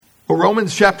Well,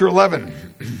 Romans chapter 11.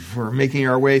 We're making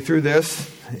our way through this,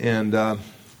 and I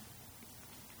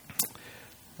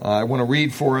want to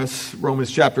read for us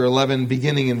Romans chapter 11,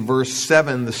 beginning in verse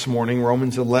 7 this morning.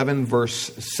 Romans 11,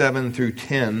 verse 7 through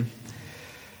 10.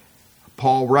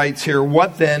 Paul writes here,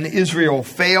 "What then? Israel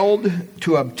failed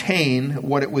to obtain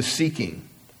what it was seeking.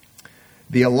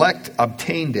 The elect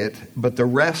obtained it, but the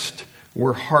rest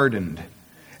were hardened.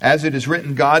 As it is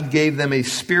written, God gave them a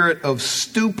spirit of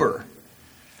stupor,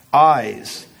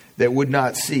 eyes that would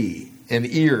not see, and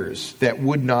ears that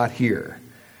would not hear,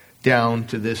 down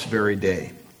to this very day."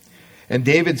 And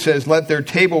David says, "Let their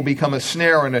table become a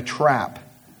snare and a trap,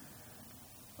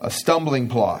 a stumbling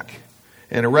block,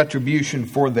 and a retribution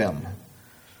for them.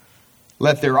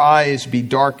 Let their eyes be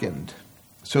darkened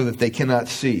so that they cannot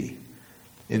see,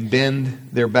 and bend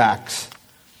their backs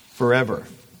forever."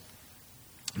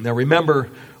 Now remember,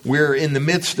 we're in the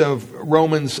midst of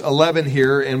Romans 11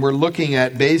 here, and we're looking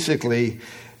at basically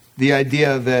the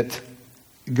idea that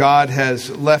God has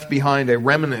left behind a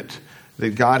remnant,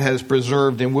 that God has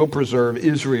preserved and will preserve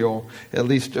Israel, at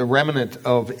least a remnant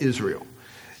of Israel.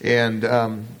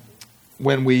 And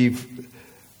when we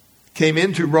came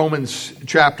into Romans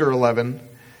chapter 11,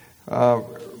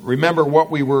 remember what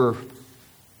we were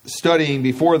studying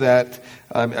before that.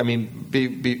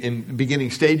 In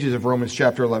beginning stages of Romans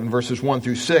chapter 11, verses 1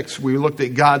 through 6, we looked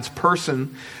at God's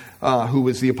person, who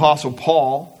was the Apostle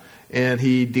Paul, and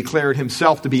he declared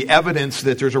himself to be evidence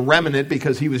that there's a remnant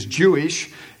because he was Jewish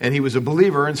and he was a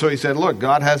believer. And so he said, look,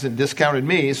 God hasn't discounted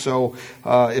me, so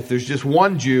if there's just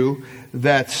one Jew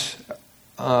that's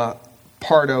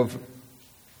part of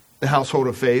the household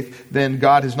of faith, then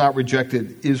God has not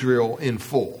rejected Israel in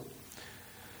full.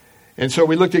 And so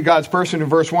we looked at God's person in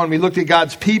verse 1. We looked at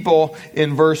God's people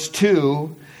in verse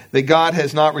 2, that God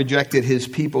has not rejected his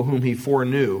people whom he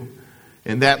foreknew.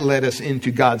 And that led us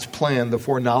into God's plan, the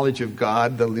foreknowledge of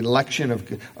God, the election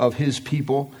of his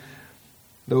people,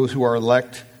 those who are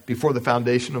elect before the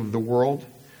foundation of the world.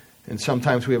 And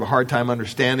sometimes we have a hard time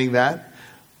understanding that,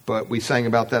 but we sang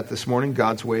about that this morning.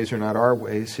 God's ways are not our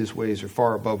ways. His ways are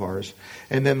far above ours.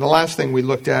 And then the last thing we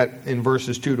looked at in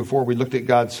verses 2 to 4, we looked at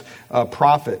God's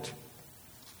prophet.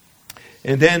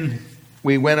 And then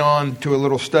we went on to a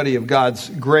little study of God's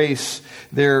grace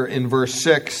there in verse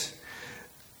 6.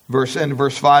 In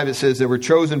verse 5 it says they were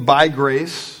chosen by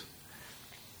grace.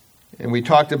 And we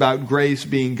talked about grace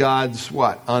being God's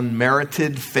what?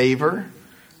 Unmerited favor.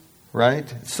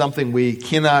 Right? It's something we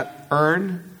cannot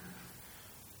earn.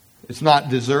 It's not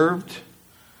deserved.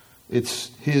 It's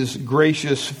his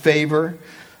gracious favor.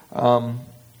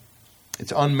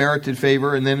 It's unmerited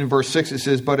favor. And then in verse 6 it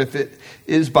says, "But if it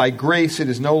is by grace, it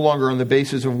is no longer on the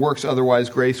basis of works. Otherwise,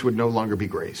 grace would no longer be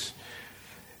grace."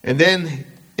 And then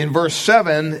in verse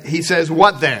 7, he says,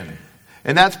 "What then?"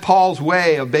 And that's Paul's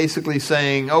way of basically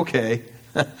saying, okay,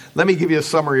 let me give you a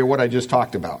summary of what I just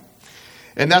talked about.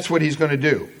 And that's what he's going to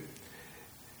do.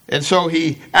 And so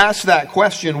he asks that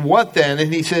question, what then?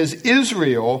 And he says,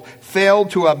 Israel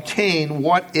failed to obtain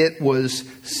what it was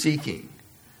seeking.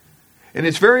 And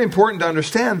it's very important to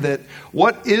understand that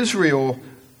what Israel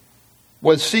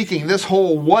was seeking, this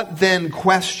whole what then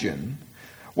question,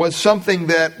 was something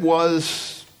that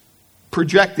was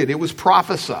projected. It was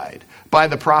prophesied by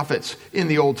the prophets in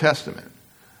the Old Testament.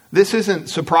 This isn't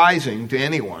surprising to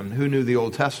anyone who knew the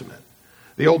Old Testament.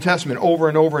 The Old Testament, over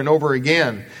and over and over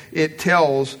again, it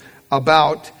tells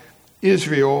about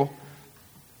Israel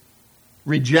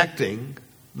rejecting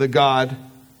the God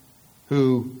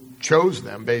who chose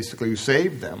them, basically, who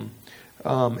saved them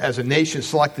as a nation,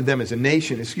 selected them as a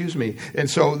nation, And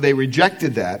so they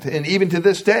rejected that. And even to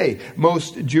this day,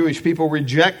 most Jewish people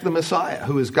reject the Messiah,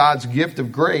 who is God's gift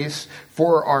of grace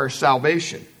for our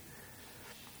salvation.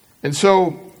 And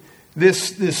so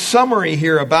this summary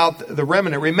here about the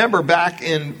remnant, remember back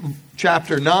in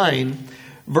chapter 9,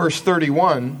 verse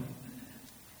 31,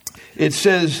 it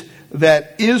says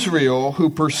that Israel, who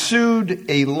pursued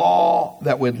a law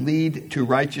that would lead to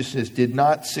righteousness, did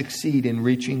not succeed in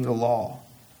reaching the law.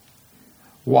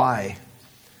 Why?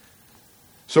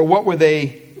 So what were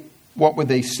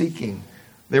they seeking?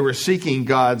 They were seeking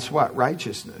God's what?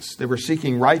 Righteousness. They were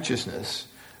seeking righteousness.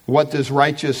 What does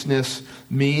righteousness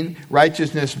mean?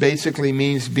 Righteousness basically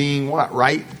means being what?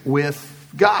 Right with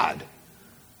God.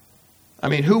 I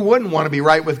mean, who wouldn't want to be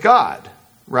right with God?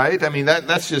 Right? I mean,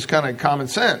 that's just kind of common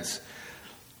sense.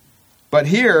 But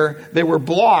here, they were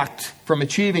blocked from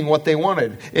achieving what they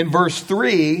wanted. In verse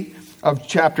 3 of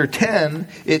chapter 10,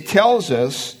 it tells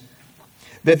us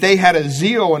that they had a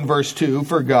zeal in verse 2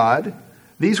 for God.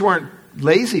 These weren't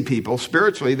lazy people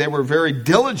spiritually. They were very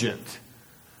diligent.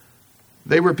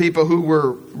 They were people who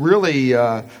were really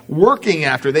working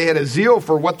after. They had a zeal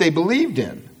for what they believed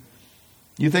in.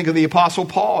 You think of the Apostle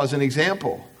Paul as an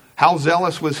example. How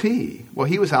zealous was he? Well,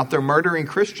 he was out there murdering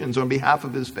Christians on behalf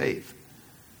of his faith.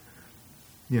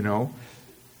 You know,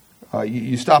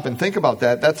 you stop and think about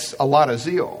that. That's a lot of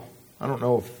zeal. I don't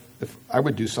know if I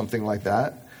would do something like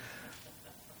that.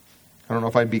 I don't know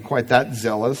if I'd be quite that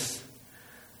zealous.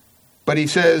 But he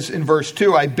says in verse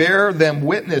 2, I bear them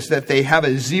witness that they have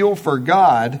a zeal for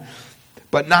God,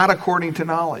 but not according to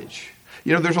knowledge.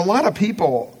 You know, there's a lot of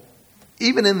people,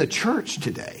 even in the church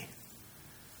today,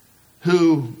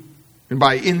 who, and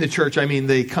by in the church, I mean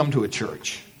they come to a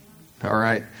church. All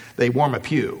right? They warm a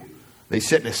pew. They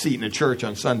sit in a seat in a church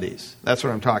on Sundays. That's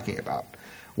what I'm talking about.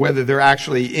 Whether they're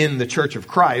actually in the church of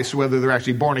Christ, whether they're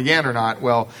actually born again or not,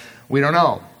 well, we don't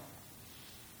know.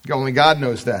 Only God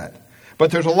knows that. But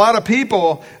there's a lot of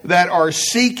people that are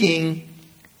seeking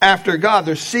after God.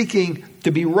 They're seeking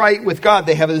to be right with God.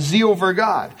 They have a zeal for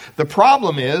God. The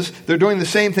problem is they're doing the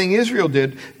same thing Israel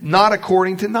did, not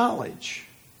according to knowledge.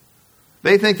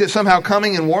 They think that somehow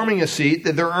coming and warming a seat,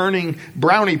 that they're earning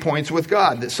brownie points with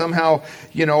God. That somehow,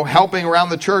 you know, helping around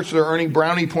the church, they're earning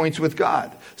brownie points with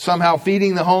God. Somehow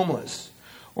feeding the homeless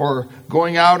or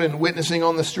going out and witnessing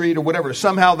on the street or whatever.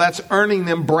 Somehow that's earning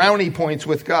them brownie points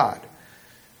with God.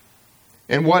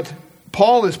 And what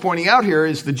Paul is pointing out here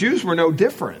is the Jews were no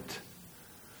different.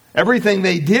 Everything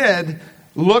they did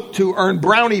looked to earn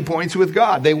brownie points with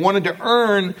God. They wanted to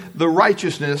earn the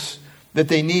righteousness that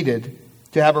they needed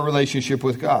to have a relationship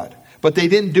with God. But they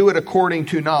didn't do it according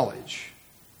to knowledge.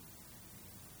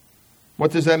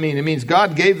 What does that mean? It means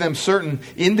God gave them certain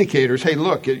indicators. Hey,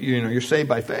 look, you're saved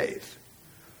by faith.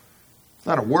 It's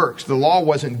not a works. The law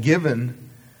wasn't given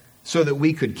so that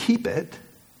we could keep it.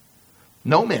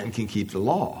 No man can keep the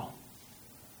law.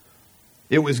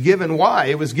 It was given why?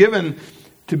 It was given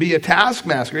to be a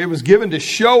taskmaster. It was given to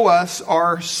show us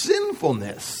our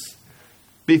sinfulness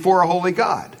before a holy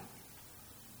God.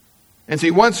 And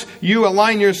see, once you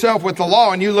align yourself with the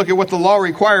law and you look at what the law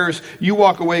requires, you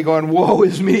walk away going, woe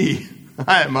is me.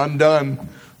 I am undone.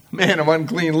 Man of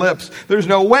unclean lips. There's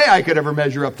no way I could ever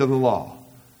measure up to the law.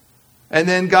 And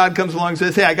then God comes along and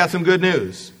says, hey, I got some good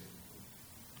news.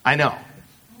 I know.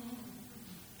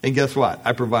 And guess what?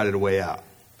 I provided a way out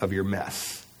of your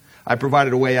mess. I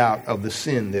provided a way out of the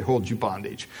sin that holds you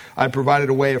bondage. I provided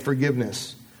a way of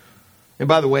forgiveness. And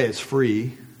by the way, it's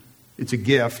free. It's a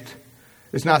gift.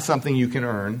 It's not something you can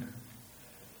earn.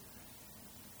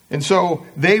 And so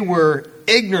they were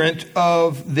ignorant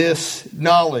of this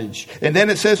knowledge. And then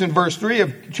it says in verse 3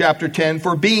 of chapter 10,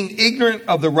 for being ignorant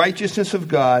of the righteousness of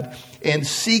God and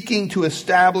seeking to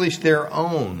establish their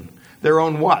own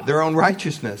what? Their own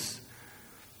righteousness.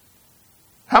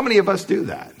 How many of us do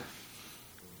that?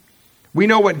 We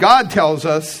know what God tells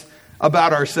us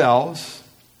about ourselves,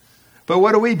 but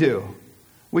what do?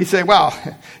 We say, well,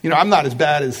 I'm not as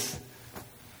bad as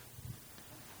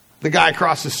the guy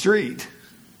across the street.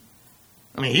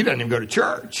 I mean, he doesn't even go to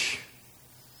church.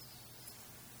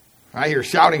 I hear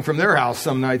shouting from their house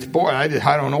some nights. Boy, I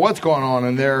don't know what's going on.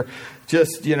 And they're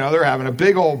just, they're having a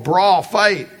big old brawl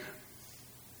fight.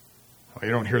 Well,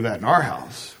 you don't hear that in our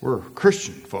house. We're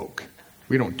Christian folk.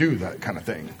 We don't do that kind of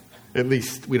thing. At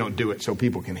least we don't do it so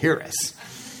people can hear us.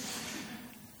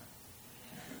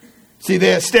 See,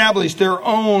 they sought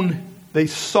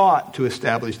to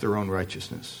establish their own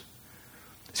righteousness.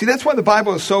 See, that's why the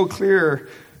Bible is so clear.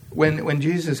 When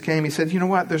Jesus came, he said, you know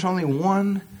what? There's only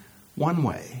one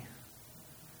way.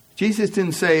 Jesus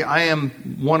didn't say, I am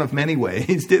one of many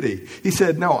ways, did he? He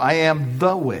said, no, I am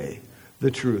the way, the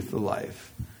truth, the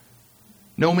life.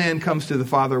 No man comes to the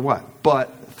Father, what?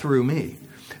 But through me.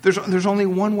 There's only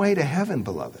one way to heaven,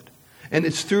 beloved. And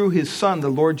it's through his Son, the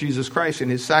Lord Jesus Christ,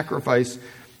 and his sacrifice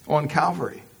on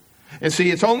Calvary. And see,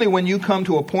 it's only when you come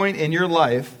to a point in your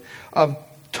life of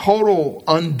total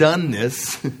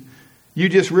undoneness, you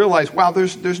just realize, wow,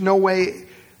 there's no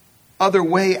other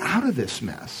way out of this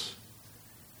mess.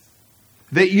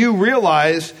 That you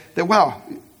realize that, wow,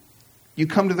 you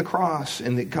come to the cross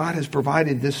and that God has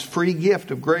provided this free gift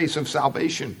of grace, of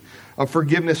salvation, of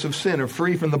forgiveness of sin, of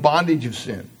free from the bondage of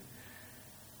sin.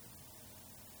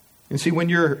 And see, when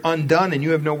you're undone and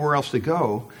you have nowhere else to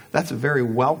go, that's a very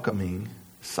welcoming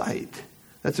sight.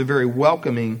 That's a very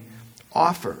welcoming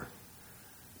offer.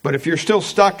 But if you're still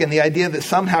stuck in the idea that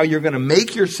somehow you're going to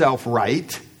make yourself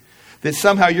right, that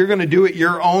somehow you're going to do it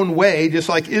your own way, just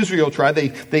like Israel tried,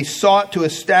 they sought to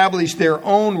establish their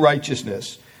own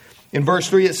righteousness. In verse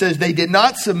 3 it says, they did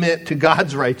not submit to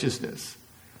God's righteousness.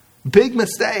 Big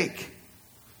mistake.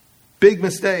 Big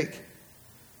mistake.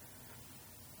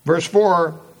 Verse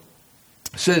 4,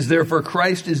 says, therefore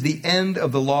Christ is the end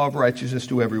of the law of righteousness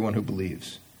to everyone who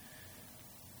believes.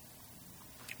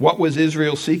 What was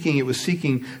Israel seeking? It was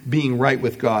seeking being right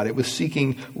with God. It was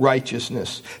seeking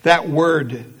righteousness. That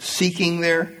word seeking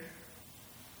there,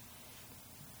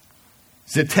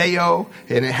 zeteo,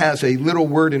 and it has a little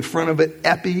word in front of it,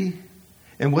 epi.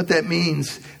 And what that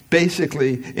means,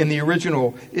 basically, in the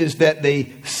original, is that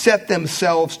they set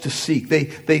themselves to seek.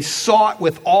 They sought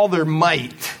with all their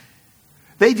might.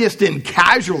 They just didn't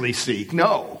casually seek.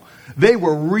 No, they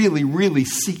were really, really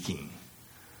seeking.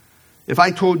 If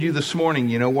I told you this morning,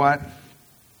 you know what?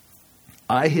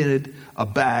 I hid a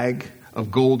bag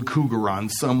of gold Cougaron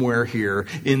somewhere here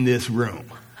in this room.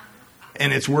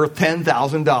 And it's worth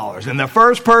 $10,000. And the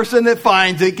first person that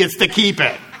finds it gets to keep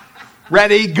it.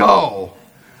 Ready, go.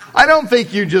 I don't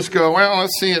think you just go, well,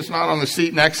 let's see, it's not on the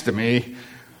seat next to me.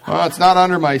 Well, it's not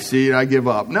under my seat, I give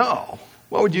up. No.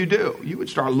 What would you do? You would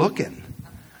start looking.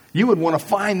 You would want to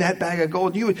find that bag of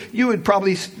gold. You would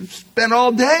probably spend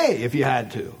all day if you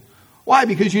had to. Why?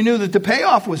 Because you knew that the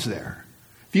payoff was there.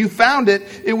 If you found it,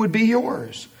 it would be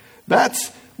yours.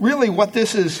 That's really what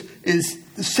this is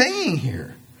saying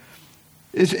here.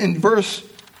 Is in verse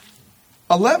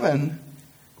 11,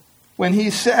 when he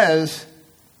says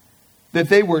that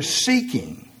they were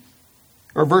seeking,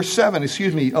 or verse 7,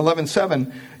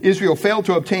 11:7, Israel failed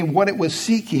to obtain what it was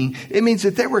seeking. It means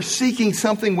that they were seeking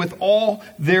something with all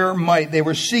their might. They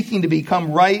were seeking to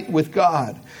become right with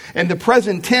God. And the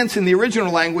present tense in the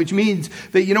original language means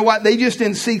that, you know what, they just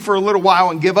didn't seek for a little while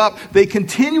and give up. They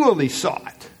continually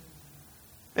sought.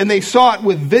 And they sought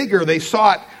with vigor. They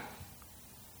sought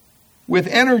with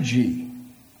energy.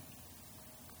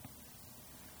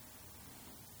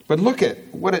 But look at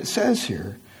what it says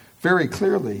here very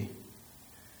clearly.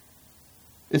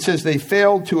 It says they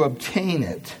failed to obtain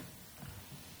it.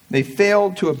 They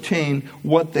failed to obtain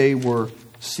what they were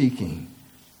seeking.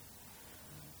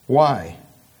 Why?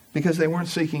 Because they weren't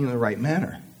seeking in the right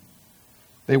manner.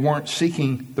 They weren't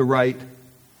seeking the right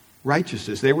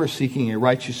righteousness. They were seeking a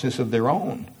righteousness of their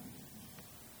own.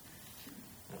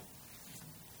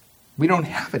 We don't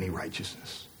have any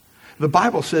righteousness. The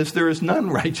Bible says there is none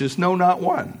righteous, no, not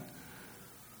one.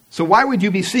 So why would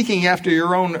you be seeking after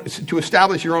your own, to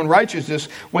establish your own righteousness,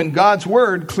 when God's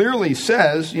word clearly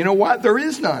says, you know what, there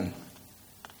is none.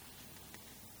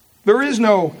 There is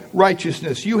no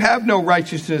righteousness. You have no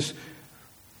righteousness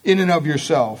in and of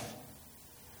yourself.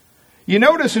 You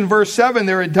notice in verse 7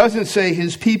 there, it doesn't say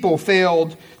his people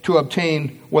failed to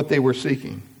obtain what they were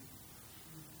seeking.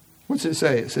 What's it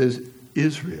say? It says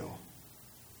Israel.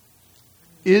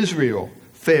 Israel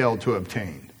failed to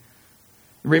obtain.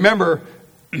 Remember,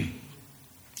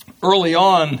 early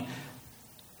on,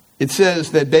 it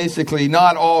says that basically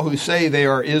not all who say they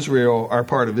are Israel are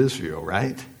part of Israel,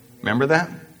 right? Remember that?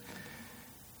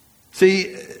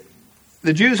 See,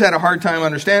 the Jews had a hard time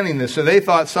understanding this, so they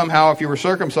thought somehow if you were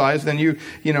circumcised, then you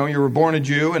were born a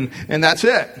Jew, and that's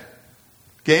it.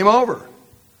 Game over.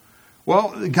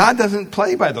 Well, God doesn't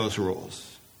play by those rules.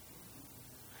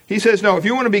 He says, no, if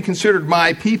you want to be considered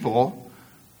my people,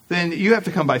 then you have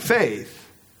to come by faith.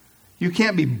 You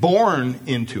can't be born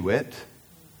into it.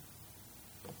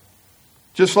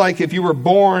 Just like if you were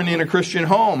born in a Christian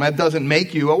home, that doesn't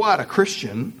make you a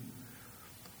Christian.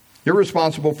 You're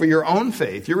responsible for your own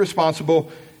faith. You're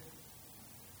responsible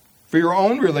for your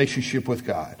own relationship with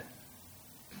God.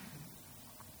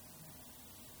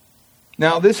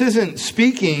 Now, this isn't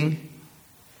speaking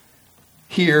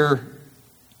here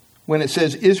when it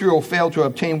says Israel failed to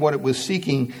obtain what it was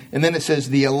seeking, and then it says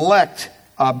the elect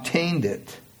obtained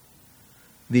it.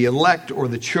 The elect, or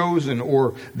the chosen,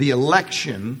 or the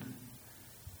election,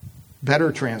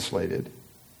 better translated.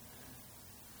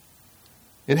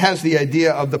 It has the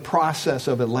idea of the process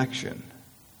of election.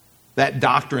 That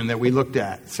doctrine that we looked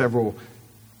at several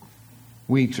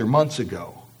weeks or months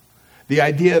ago. The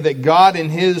idea that God in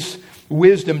His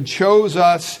wisdom chose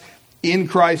us in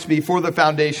Christ before the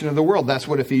foundation of the world. That's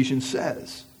what Ephesians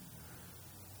says.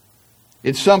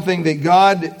 It's something that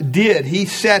God did. He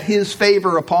set His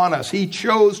favor upon us. He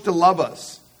chose to love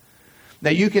us. Now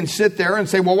you can sit there and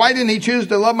say, well, why didn't He choose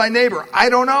to love my neighbor? I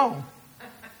don't know.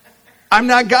 I'm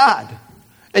not God.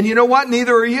 And you know what?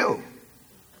 Neither are you.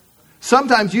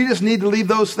 Sometimes you just need to leave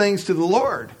those things to the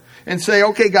Lord and say,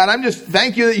 okay, God,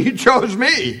 thank you that you chose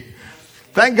me.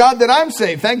 Thank God that I'm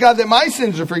saved. Thank God that my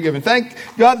sins are forgiven. Thank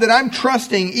God that I'm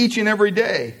trusting each and every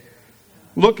day,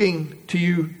 looking to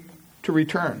you to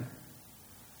return.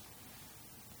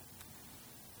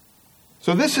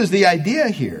 So this is the idea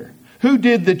here. Who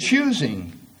did the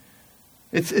choosing?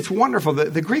 It's wonderful.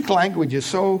 The Greek language is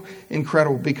so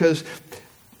incredible because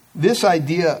this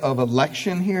idea of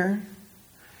election here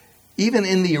Even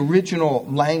in the original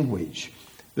language,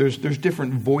 there's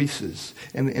different voices.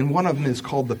 And one of them is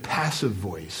called the passive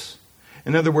voice.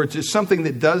 In other words, it's something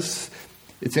that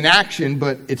it's an action,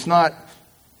 but it's not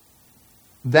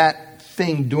that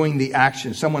thing doing the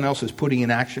action. Someone else is putting an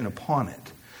action upon it.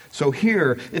 So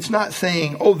here, it's not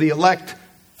saying, oh, the elect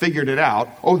figured it out.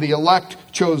 Oh, the elect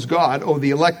chose God. Oh,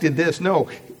 the elect did this. No,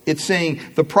 it's saying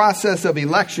the process of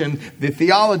election, the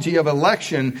theology of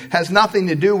election, has nothing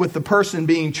to do with the person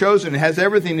being chosen. It has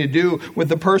everything to do with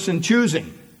the person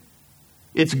choosing.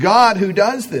 It's God who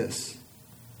does this.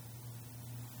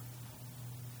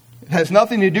 It has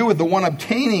nothing to do with the one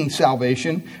obtaining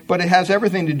salvation, but it has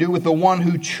everything to do with the one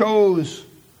who chose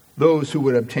those who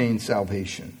would obtain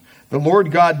salvation. The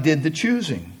Lord God did the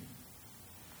choosing.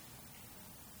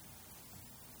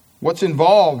 What's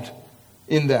involved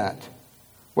in that?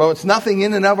 Well, it's nothing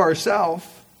in and of ourselves,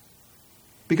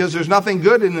 because there's nothing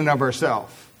good in and of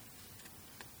ourselves.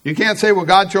 You can't say, well,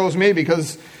 God chose me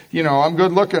because, I'm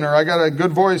good looking, or I got a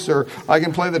good voice, or I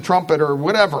can play the trumpet, or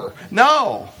whatever.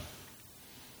 No.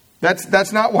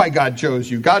 That's not why God chose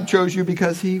you. God chose you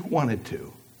because He wanted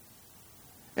to.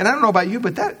 And I don't know about you,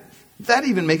 but that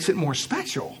even makes it more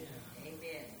special.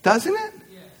 Doesn't it?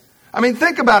 Yes. I mean,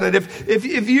 think about it. If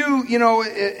you,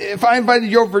 if I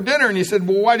invited you over for dinner and you said,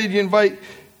 well, why did you invite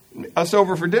us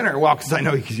over for dinner? Well, because I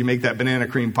know because you make that banana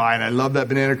cream pie and I love that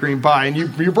banana cream pie and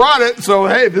you brought it. So,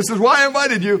 hey, this is why I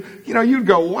invited you. You'd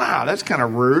go, wow, that's kind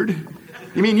of rude.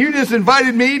 You mean you just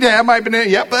invited me to have my banana?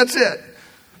 Yep, that's it.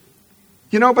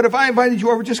 But if I invited you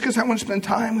over just because I want to spend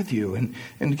time with you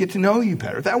and get to know you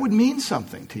better, that would mean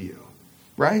something to you,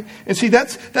 right? And see,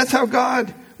 that's how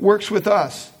God works with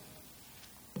us.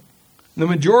 The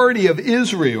majority of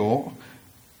Israel,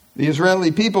 the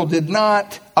Israeli people, did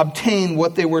not obtain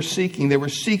what they were seeking. They were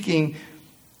seeking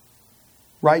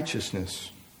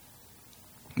righteousness.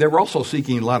 They were also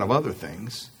seeking a lot of other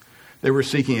things. They were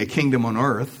seeking a kingdom on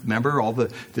earth. Remember all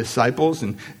the disciples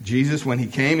and Jesus when He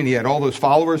came and He had all those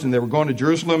followers and they were going to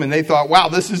Jerusalem and they thought, wow,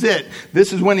 this is it.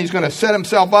 This is when He's going to set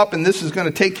Himself up and this is going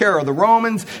to take care of the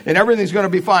Romans and everything's going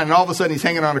to be fine. And all of a sudden He's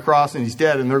hanging on a cross and He's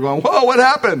dead and they're going, whoa, what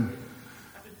happened?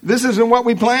 This isn't what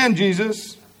we planned,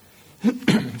 Jesus.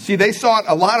 See, they sought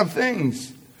a lot of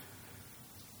things.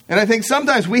 And I think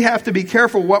sometimes we have to be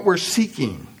careful what we're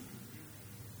seeking.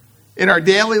 In our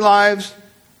daily lives,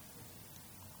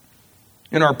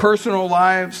 in our personal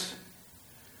lives,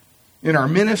 in our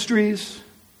ministries.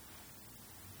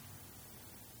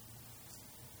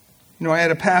 I had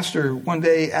a pastor one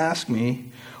day ask me,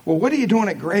 well, what are you doing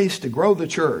at Grace to grow the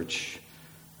church?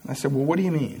 And I said, well, what do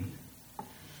you mean?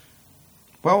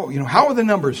 Well, how are the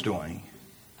numbers doing?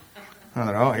 I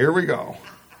thought, oh, here we go.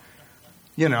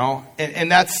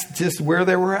 And that's just where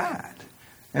they were at.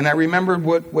 And I remembered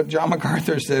what John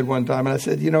MacArthur said one time. And I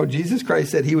said, Jesus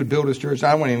Christ said He would build His church.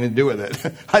 I don't want anything to do with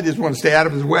it. I just want to stay out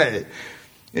of His way.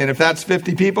 And if that's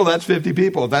 50 people, that's 50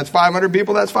 people. If that's 500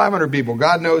 people, that's 500 people.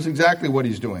 God knows exactly what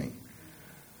He's doing.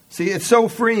 See, it's so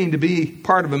freeing to be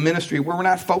part of a ministry where we're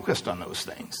not focused on those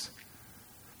things.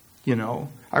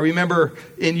 I remember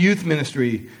in youth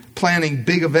ministry planning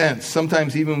big events,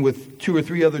 sometimes even with 2 or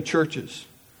 3 other churches.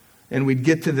 And we'd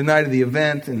get to the night of the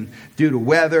event and due to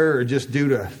weather or just due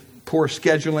to poor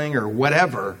scheduling or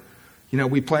whatever,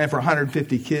 we planned for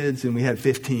 150 kids and we had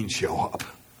 15 show up.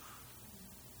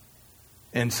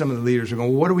 And some of the leaders are going,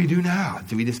 well, what do we do now?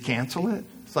 Do we just cancel it?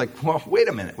 It's like, well, wait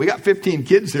a minute. We got 15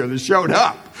 kids here that showed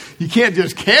up. You can't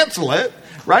just cancel it,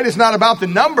 right? It's not about the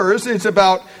numbers. It's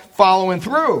about following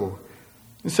through.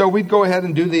 And so we'd go ahead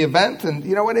and do the event. And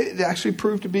you know what? It actually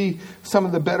proved to be some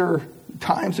of the better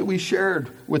times that we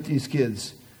shared with these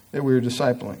kids that we were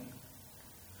discipling.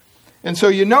 And so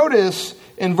you notice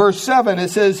in verse 7, it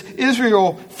says,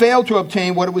 Israel failed to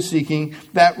obtain what it was seeking,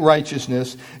 that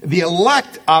righteousness. The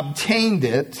elect obtained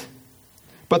it,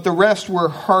 but the rest were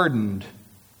hardened.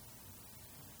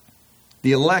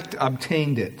 The elect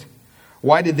obtained it.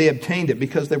 Why did they obtain it?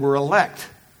 Because they were elect.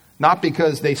 Not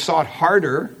because they sought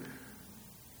harder.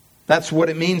 That's what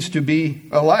it means to be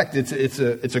elect. It's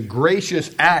a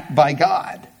gracious act by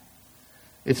God.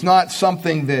 It's not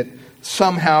something that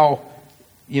somehow,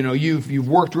 you've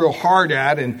worked real hard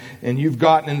at and you've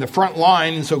gotten in the front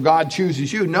line and so God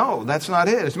chooses you. No, that's not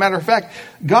it. As a matter of fact,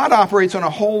 God operates on a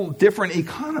whole different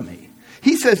economy.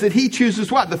 He says that He chooses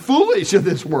what? The foolish of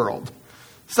this world.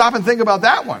 Stop and think about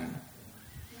that one.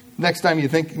 Next time you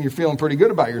think you're feeling pretty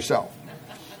good about yourself.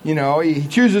 He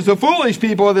chooses the foolish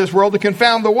people of this world to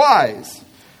confound the wise.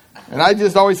 And I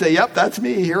just always say, yep, that's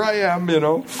me. Here I am,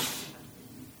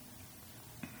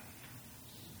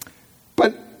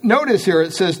 But notice here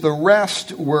it says the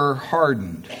rest were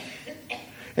hardened.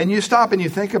 And you stop and you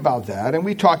think about that, and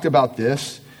we talked about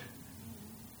this.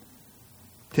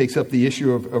 Takes up the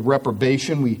issue of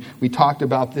reprobation. We talked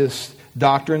about this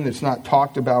doctrine that's not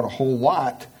talked about a whole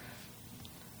lot.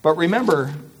 But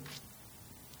remember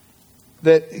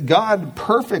that God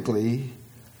perfectly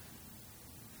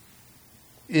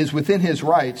is within his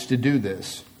rights to do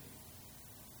this.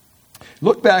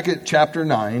 Look back at chapter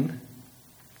 9.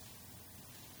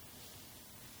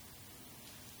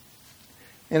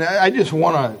 And I just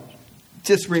want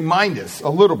to remind us a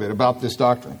little bit about this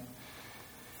doctrine.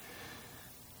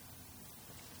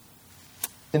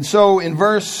 And so in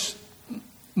verse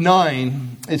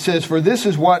 9, it says, "For this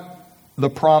is what the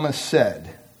promise said.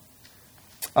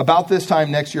 About this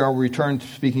time next year I will return,"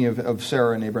 speaking of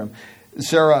Sarah and Abraham.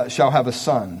 "Sarah shall have a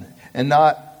son. And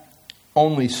not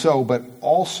only so, but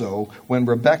also when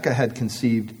Rebekah had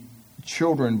conceived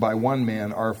children by one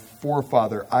man, our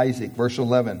forefather Isaac." Verse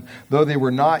 11, "Though they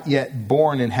were not yet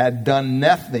born and had done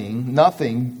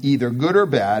nothing, either good or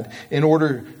bad, in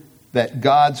order that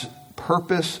God's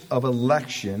purpose of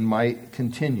election might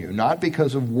continue, not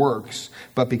because of works,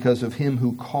 but because of him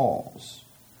who calls."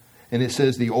 And it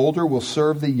says, "The older will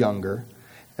serve the younger,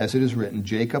 as it is written,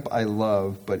 Jacob I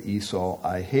loved, but Esau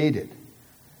I hated."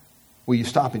 Well, you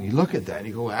stop and you look at that and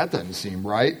you go, that doesn't seem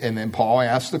right. And then Paul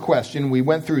asks the question. We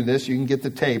went through this. You can get the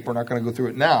tape. We're not going to go through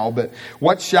it now. But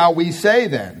what shall we say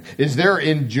then? Is there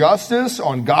injustice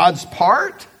on God's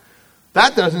part?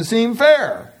 That doesn't seem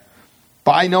fair.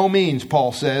 By no means,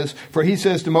 Paul says. For he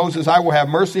says to Moses, "I will have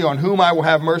mercy on whom I will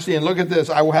have mercy." And look at this.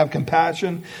 "I will have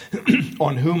compassion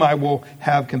on whom I will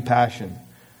have compassion."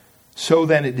 So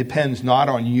then it depends not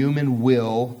on human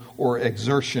will or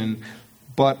exertion,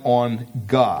 but on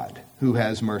God who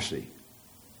has mercy.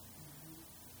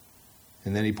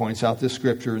 And then he points out this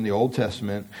scripture in the Old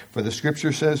Testament. "For the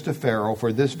scripture says to Pharaoh,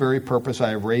 for this very purpose I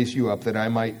have raised you up, that I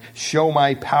might show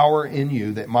my power in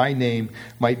you, that my name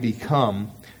might be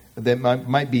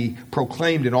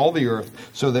proclaimed in all the earth,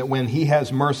 so that when he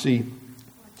has mercy,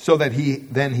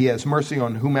 then he has mercy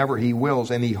on whomever he wills,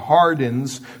 and he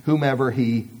hardens whomever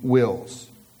he wills."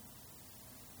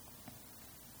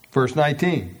 Verse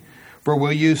 19, "For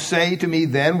will you say to me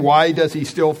then, why does he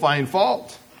still find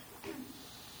fault?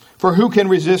 For who can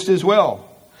resist his will?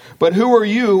 But who are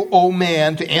you, O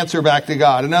man, to answer back to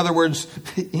God?" In other words,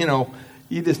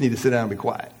 you just need to sit down and be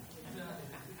quiet.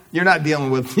 You're not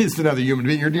dealing with just another human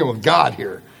being. You're dealing with God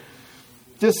here.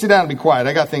 Just sit down and be quiet.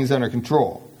 I got things under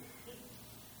control.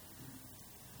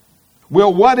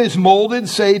 "Will what is molded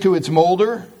say to its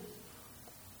molder,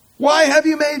 why have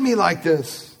you made me like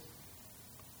this?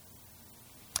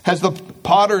 Has the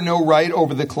potter no right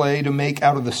over the clay to make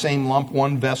out of the same lump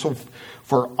one vessel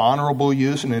for honorable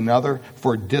use and another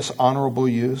for dishonorable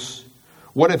use?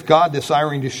 What if God,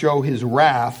 desiring to show his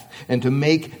wrath and to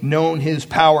make known his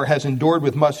power, has endured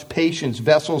with much patience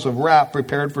vessels of wrath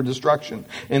prepared for destruction,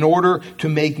 in order to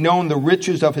make known the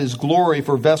riches of his glory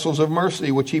for vessels of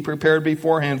mercy, which he prepared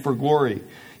beforehand for glory,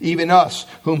 even us,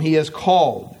 whom he has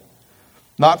called,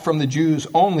 not from the Jews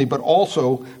only, but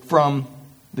also from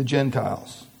the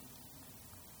Gentiles?"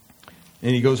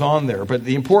 And he goes on there. But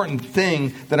the important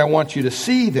thing that I want you to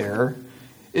see there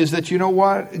is that, you know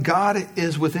what? God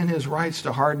is within his rights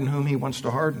to harden whom he wants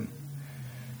to harden.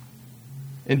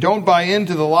 And don't buy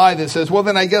into the lie that says, well,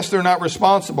 then I guess they're not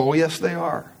responsible. Well, yes, they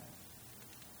are.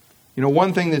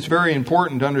 One thing that's very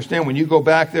important to understand, when you go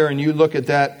back there and you look at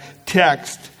that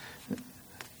text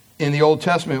in the Old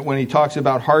Testament when he talks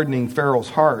about hardening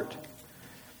Pharaoh's heart,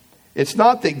 it's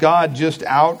not that God just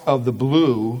out of the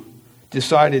blue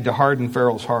decided to harden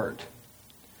Pharaoh's heart.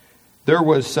 There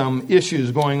was some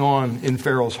issues going on in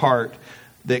Pharaoh's heart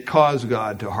that caused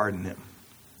God to harden him.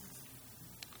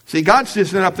 See, God's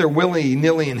just up there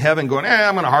willy-nilly in heaven going,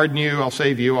 I'm going to harden you, I'll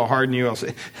save you, I'll harden you, I'll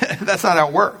save. That's not how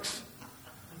it works.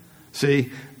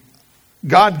 See,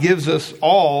 God gives us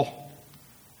all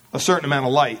a certain amount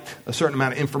of light, a certain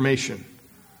amount of information.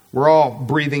 We're all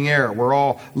breathing air. We're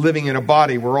all living in a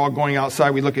body. We're all going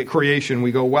outside. We look at creation.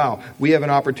 We go, wow. We have an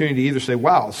opportunity to either say,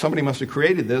 wow, somebody must have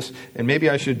created this, and maybe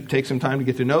I should take some time to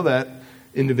get to know that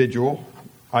individual,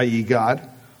 i.e. God.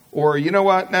 Or, you know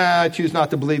what? Nah, I choose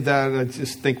not to believe that. I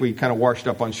just think we kind of washed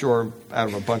up on shore out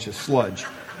of a bunch of sludge.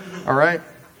 All right?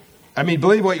 I mean,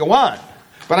 believe what you want.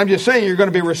 But I'm just saying you're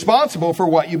going to be responsible for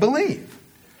what you believe.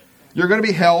 You're going to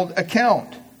be held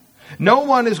account. No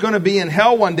one is going to be in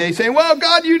hell one day saying, well,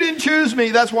 God, you didn't choose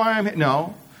me. That's why I'm here.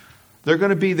 No. They're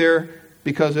going to be there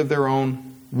because of their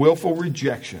own willful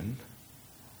rejection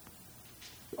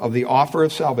of the offer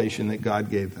of salvation that God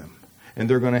gave them. And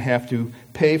they're going to have to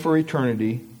pay for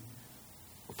eternity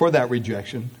for that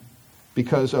rejection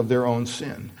because of their own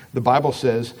sin. The Bible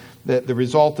says that the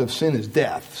result of sin is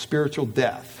death, spiritual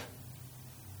death.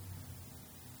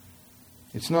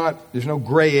 There's no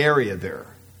gray area there.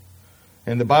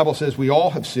 And the Bible says we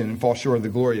all have sinned and fall short of the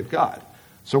glory of God.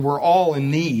 So we're all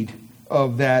in need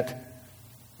of that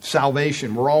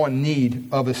salvation. We're all in need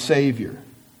of a Savior.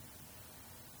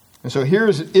 And so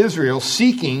here's Israel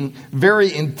seeking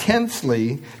very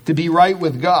intensely to be right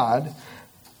with God,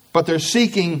 but they're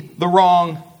seeking the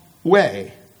wrong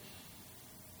way.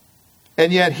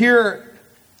 And yet here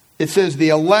it says the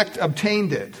elect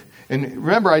obtained it. And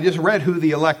remember, I just read who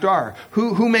the elect are.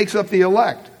 Who makes up the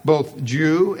elect? Both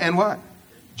Jew and what?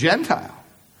 Gentile.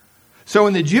 So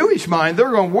in the Jewish mind,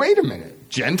 they're going, wait a minute,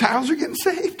 Gentiles are getting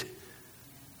saved?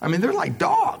 I mean, they're like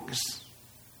dogs.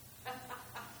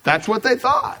 That's what they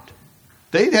thought.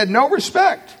 They had no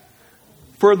respect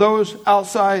for those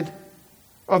outside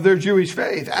of their Jewish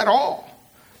faith at all.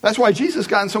 That's why Jesus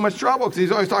got in so much trouble, because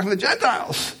he's always talking to the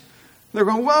Gentiles. They're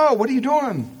going, whoa, what are you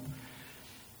doing?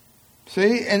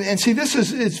 See, and see,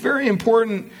 it's very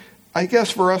important, I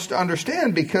guess, for us to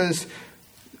understand, because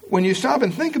when you stop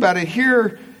and think about it,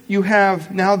 here you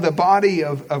have now the body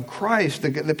of Christ,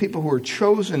 the people who are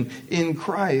chosen in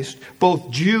Christ,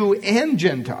 both Jew and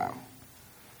Gentile.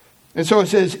 And so it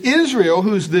says Israel,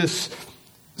 who's this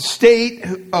state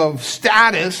of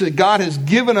status that God has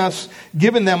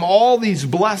given them all these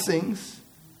blessings.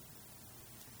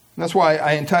 And that's why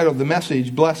I entitled the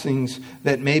message, Blessings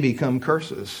That May Become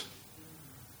Curses.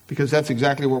 Because that's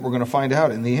exactly what we're going to find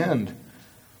out in the end.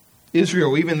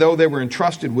 Israel, even though they were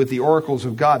entrusted with the oracles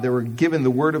of God, they were given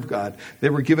the word of God, they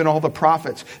were given all the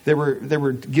prophets, they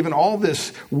were given all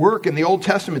this work in the Old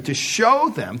Testament to show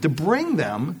them, to bring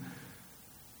them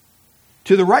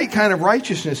to the right kind of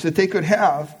righteousness that they could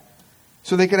have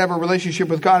so they could have a relationship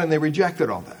with God, and they rejected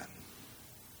all that.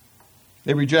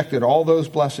 They rejected all those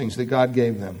blessings that God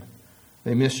gave them.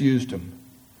 They misused them.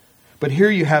 But here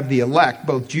you have the elect,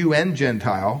 both Jew and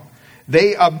Gentile.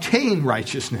 They obtain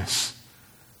righteousness.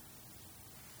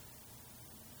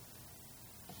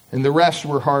 And the rest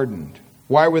were hardened.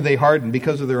 Why were they hardened?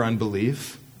 Because of their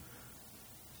unbelief.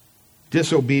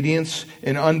 Disobedience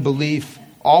and unbelief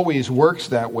always works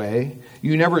that way.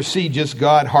 You never see just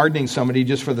God hardening somebody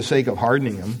just for the sake of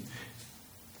hardening them.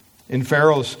 In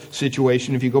Pharaoh's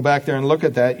situation, if you go back there and look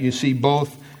at that, you see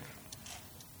both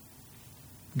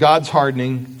God's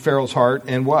hardening Pharaoh's heart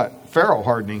and what? Pharaoh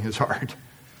hardening his heart.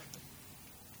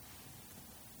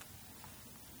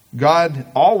 God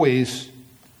always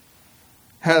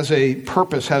has a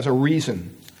purpose, has a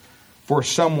reason for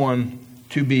someone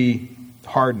to be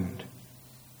hardened.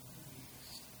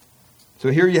 So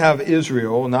here you have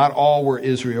Israel. Not all were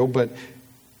Israel, but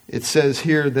it says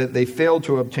here that they failed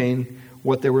to obtain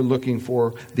what they were looking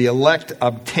for. The elect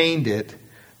obtained it.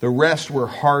 The rest were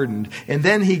hardened. And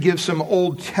then he gives some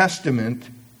Old Testament.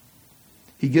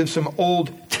 He gives some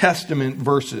Old Testament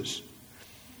verses.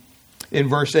 In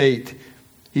verse 8,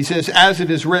 he says, as it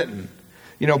is written.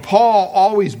 You know, Paul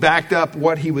always backed up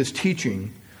what he was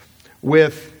teaching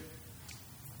with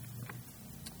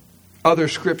other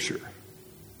scripture.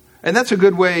 And that's a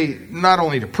good way not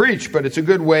only to preach, but it's a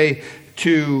good way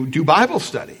to do Bible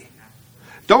study.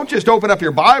 Don't just open up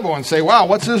your Bible and say, wow,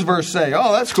 what's this verse say?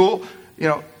 Oh, that's cool. You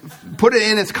know, put it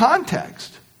in its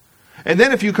context. And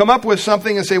then if you come up with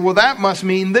something and say, well, that must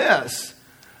mean this.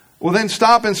 Well, then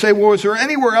stop and say, well, is there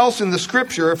anywhere else in the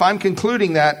scripture, if I'm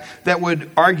concluding that would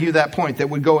argue that point,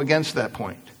 that would go against that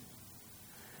point?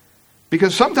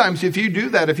 Because sometimes if you do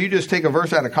that, if you just take a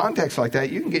verse out of context like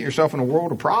that, you can get yourself in a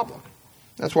world of problem.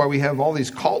 That's why we have all these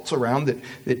cults around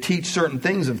that teach certain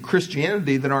things of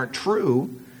Christianity that aren't true.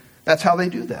 That's how they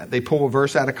do that. They pull a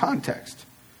verse out of context.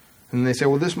 And they say,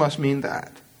 well, this must mean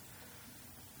that.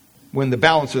 When the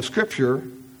balance of Scripture,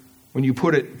 when you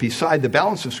put it beside the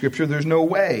balance of Scripture, there's no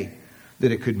way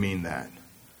that it could mean that.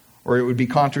 Or it would be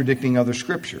contradicting other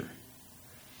Scripture.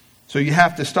 So you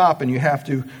have to stop and you have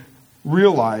to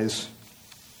realize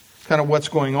kind of what's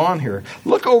going on here.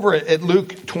 Look over at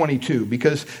Luke 22,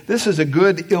 because this is a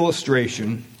good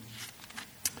illustration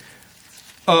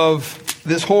of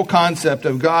this whole concept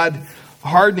of God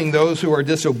hardening those who are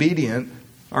disobedient.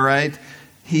 All right?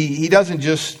 He doesn't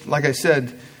just, like I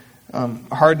said,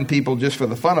 harden people just for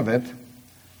the fun of it.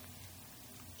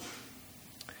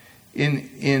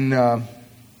 In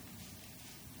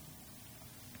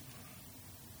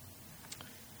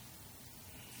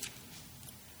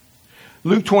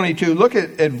Luke 22, look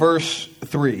at verse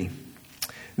 3.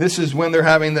 This is when they're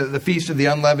having the Feast of the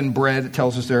Unleavened Bread. It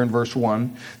tells us there in verse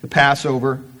 1, the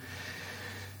Passover.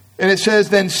 And it says,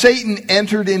 then Satan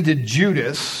entered into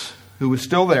Judas, who was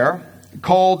still there,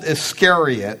 called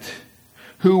Iscariot,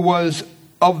 who was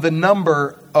of the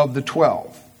number of the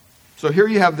 12. So here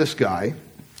you have this guy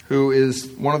who is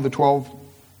one of the 12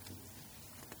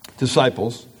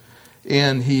 disciples,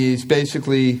 and he's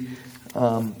basically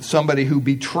somebody who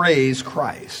betrays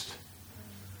Christ.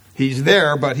 He's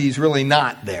there, but he's really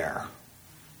not there.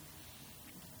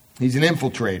 He's an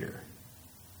infiltrator.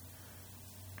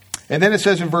 And then it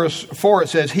says in verse 4, it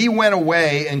says, he went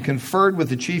away and conferred with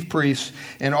the chief priests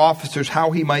and officers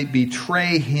how he might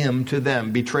betray him to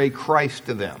them, betray Christ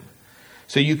to them.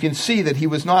 So you can see that he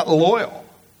was not loyal.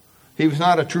 He was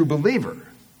not a true believer.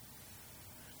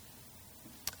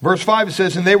 Verse 5, it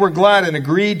says, and they were glad and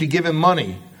agreed to give him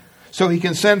money. So he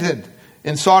consented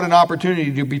and sought an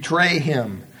opportunity to betray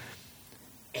him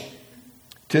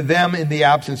to them in the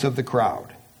absence of the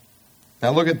crowd. Now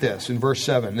look at this in verse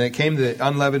 7. And it came the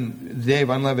day of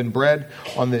unleavened bread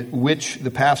on which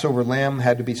the Passover lamb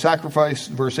had to be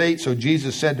sacrificed. Verse 8, so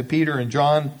Jesus said to Peter and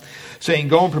John, saying,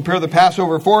 go and prepare the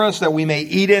Passover for us that we may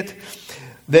eat it.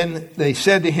 Then they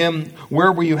said to him,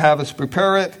 where will you have us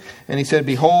prepare it? And he said,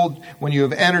 behold, when you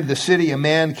have entered the city, a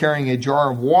man carrying a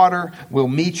jar of water will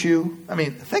meet you. I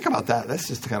mean, think about that. That's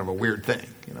just kind of a weird thing,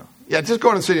 you know. Yeah, just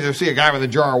go to the city to see a guy with a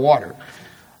jar of water.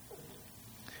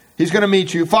 He's going to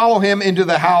meet you. Follow him into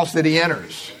the house that he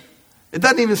enters. It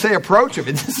doesn't even say approach him.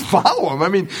 It just follow him. I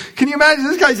mean, can you imagine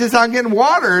this guy's just out getting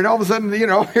water and all of a sudden, you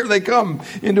know, here they come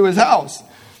into his house.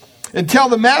 And tell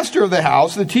the master of the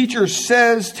house, the teacher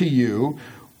says to you,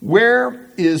 where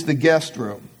is the guest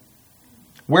room?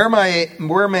 Where I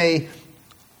may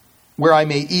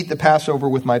eat the Passover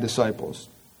with my disciples.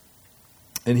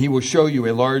 And he will show you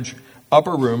a large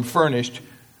upper room furnished.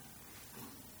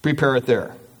 Prepare it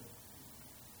there.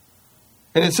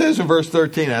 And it says in verse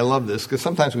 13, I love this because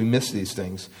sometimes we miss these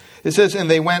things. It says,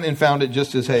 and they went and found it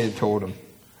just as he had told them.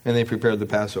 And they prepared the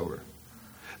Passover.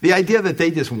 The idea that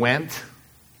they just went.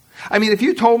 I mean, if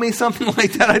you told me something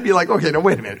like that, I'd be like, okay, no,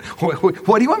 wait a minute.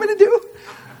 What do you want me to do?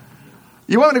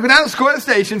 You want me to go down to the square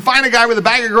station, find a guy with a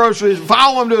bag of groceries,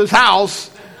 follow him to his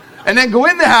house, and then go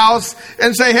in the house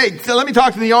and say, hey, let me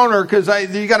talk to the owner because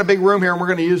you got a big room here and we're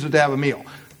going to use it to have a meal.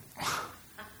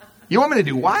 You want me to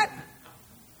do what?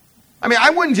 I mean,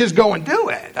 I wouldn't just go and do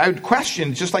it. I would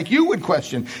question, just like you would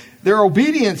question. Their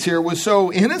obedience here was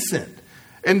so innocent.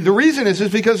 And the reason is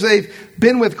because they've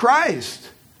been with Christ.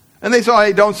 And they saw,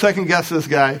 hey, don't second guess this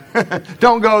guy.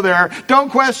 Don't go there. Don't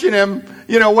question him.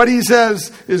 You know, what he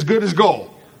says is good as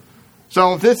gold.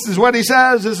 So if this is what he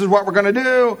says, this is what we're going to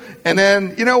do. And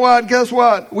then, you know what? Guess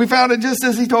what? We found it just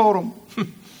as he told them.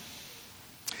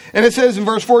 And it says in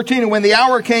verse 14, and when the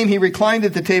hour came, he reclined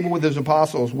at the table with his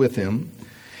apostles with him.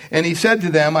 And he said to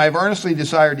them, I have earnestly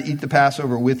desired to eat the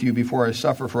Passover with you before I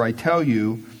suffer, for I tell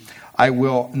you, I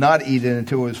will not eat it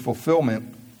until it is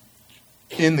fulfillment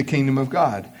in the kingdom of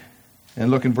God. And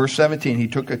look in verse 17, he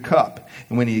took a cup,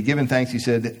 and when he had given thanks, he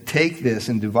said, take this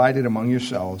and divide it among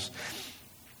yourselves.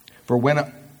 For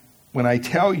when I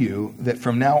tell you that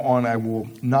from now on I will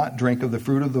not drink of the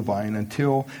fruit of the vine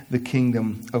until the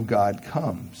kingdom of God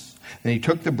comes. And he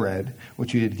took the bread,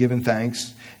 which he had given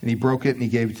thanks, and he broke it and he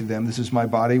gave it to them. This is my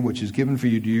body, which is given for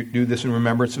you. Do this in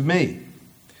remembrance of me.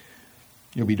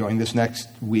 You'll be doing this next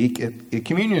week at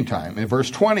communion time. In verse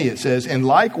 20 it says, and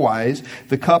likewise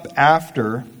the cup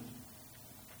after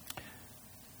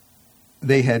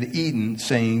they had eaten,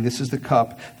 saying, this is the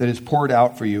cup that is poured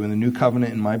out for you in the new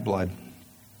covenant in my blood.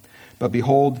 But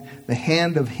behold, the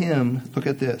hand of him, look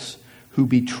at this, who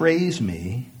betrays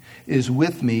me is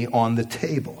with me on the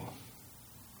table.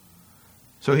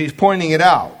 So he's pointing it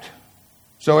out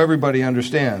so everybody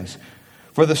understands.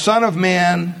 For the Son of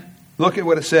Man, look at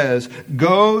what it says,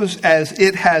 goes as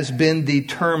it has been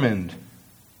determined.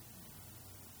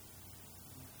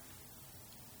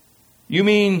 You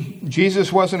mean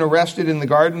Jesus wasn't arrested in the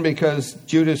garden because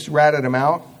Judas ratted him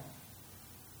out?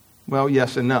 Well,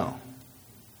 yes and no.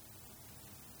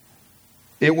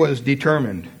 It was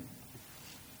determined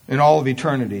in all of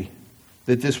eternity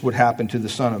that this would happen to the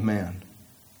Son of Man.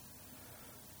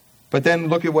 But then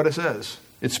look at what it says.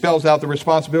 It spells out the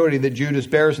responsibility that Judas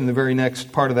bears in the very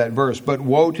next part of that verse. But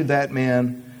woe to that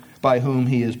man by whom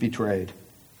he is betrayed.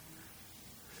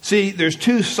 See, there's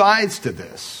two sides to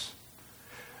this.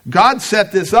 God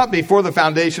set this up before the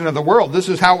foundation of the world. This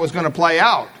is how it was going to play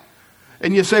out.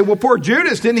 And you say, well, poor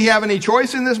Judas, didn't he have any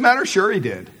choice in this matter? Sure he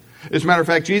did. As a matter of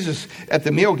fact, Jesus at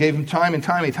the meal gave him time and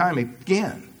time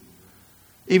again.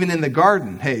 Even in the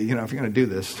garden, hey, if you're going to do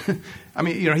this. I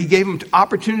mean, he gave him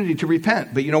opportunity to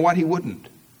repent, but you know what? He wouldn't.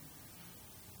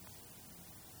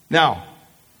 Now,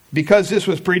 because this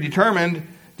was predetermined,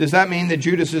 does that mean that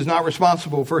Judas is not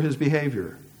responsible for his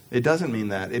behavior? It doesn't mean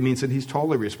that. It means that he's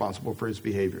totally responsible for his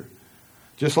behavior.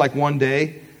 Just like one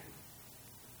day,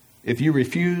 if you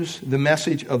refuse the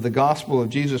message of the gospel of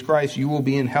Jesus Christ, you will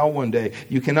be in hell one day.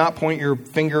 You cannot point your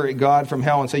finger at God from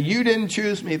hell and say, you didn't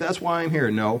choose me, that's why I'm here.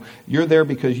 No, you're there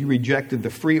because you rejected the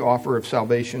free offer of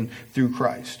salvation through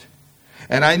Christ.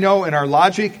 And I know in our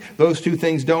logic, those two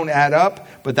things don't add up,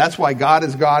 but that's why God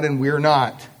is God and we're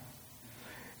not.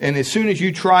 And as soon as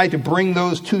you try to bring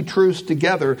those two truths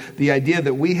together, the idea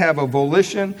that we have a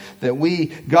volition, that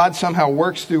God somehow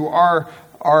works through our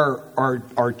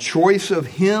choice of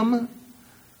Him.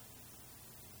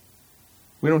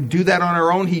 We don't do that on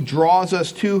our own. He draws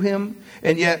us to Him.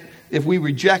 And yet, if we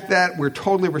reject that, we're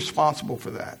totally responsible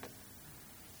for that.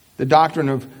 The doctrine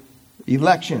of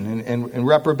election and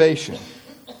reprobation.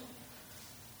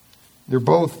 They're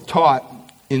both taught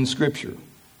in Scripture.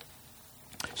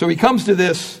 So he comes to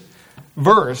this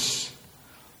verse.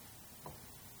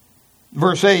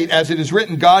 Verse 8, as it is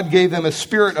written, God gave them a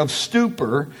spirit of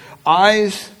stupor,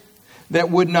 eyes that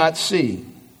would not see.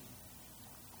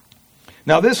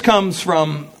 Now this comes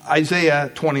from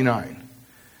Isaiah 29.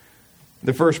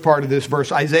 The first part of this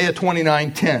verse, Isaiah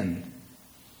 29:10.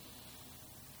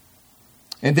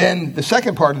 And then the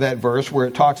second part of that verse where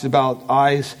it talks about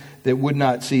eyes that would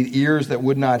not see, ears that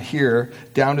would not hear,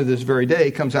 down to this very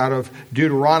day, comes out of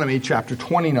Deuteronomy chapter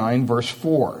 29, verse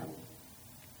 4.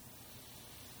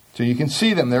 So you can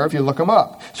see them there if you look them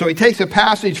up. So he takes a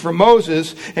passage from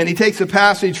Moses and he takes a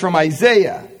passage from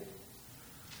Isaiah.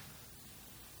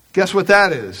 Guess what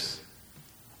that is?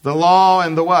 The law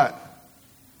and the what?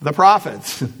 The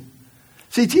prophets.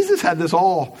 See, Jesus had this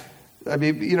all,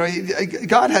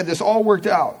 God had this all worked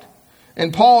out.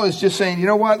 And Paul is just saying, you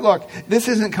know what? Look, this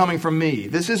isn't coming from me.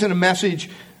 This isn't a message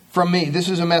from me. This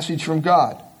is a message from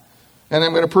God. And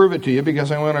I'm going to prove it to you because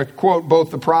I'm going to quote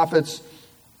both the prophets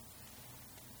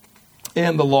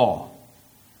and the law.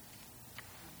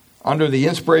 Under the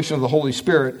inspiration of the Holy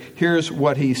Spirit, here's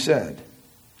what he said.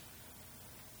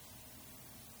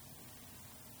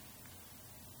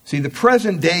 See, the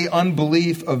present day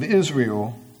unbelief of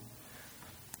Israel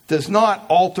does not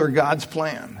alter God's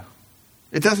plan.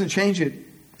 It doesn't change it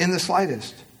in the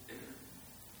slightest.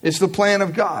 It's the plan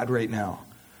of God right now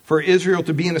for Israel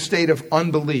to be in a state of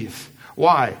unbelief.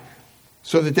 Why?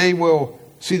 So that they will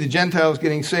see the Gentiles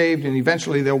getting saved, and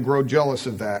eventually they'll grow jealous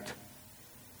of that.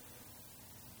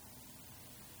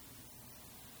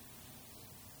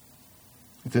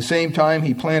 At the same time,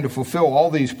 he planned to fulfill all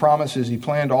these promises. He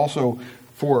planned also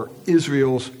for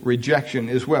Israel's rejection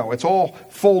as well. It's all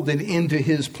folded into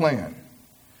his plan.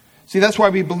 See, that's why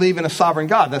we believe in a sovereign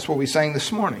God. That's what we sang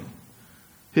this morning.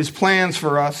 His plans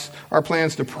for us are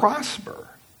plans to prosper.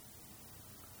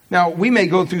 Now, we may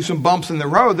go through some bumps in the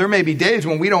road. There may be days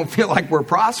when we don't feel like we're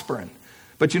prospering.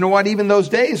 But you know what? Even those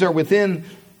days are within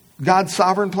God's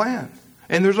sovereign plan.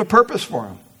 And there's a purpose for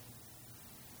them.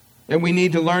 And we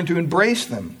need to learn to embrace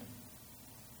them.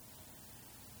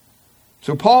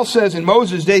 So Paul says in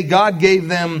Moses' day, God gave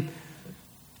them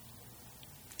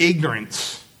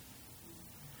ignorance.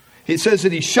 He says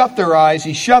that he shut their eyes,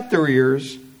 he shut their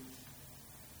ears.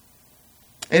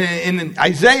 And in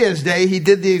Isaiah's day, he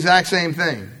did the exact same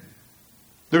thing.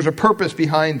 There's a purpose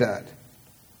behind that.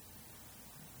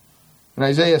 In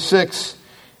Isaiah 6,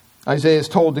 Isaiah is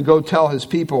told to go tell his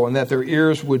people and that their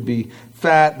ears would be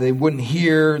fat, they wouldn't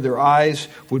hear, their eyes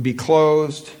would be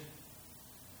closed.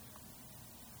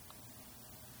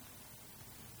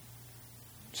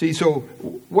 See, so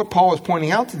what Paul is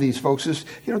pointing out to these folks is,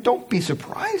 don't be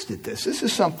surprised at this. This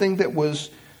is something that was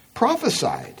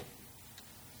prophesied.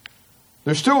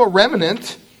 There's still a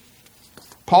remnant.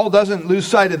 Paul doesn't lose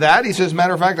sight of that. He says,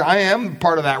 matter of fact, I am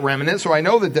part of that remnant, so I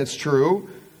know that that's true.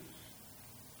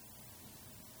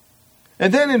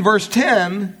 And then in verse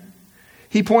 10,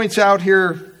 he points out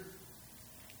here,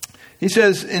 he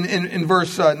says in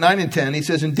verse 9 and 10, he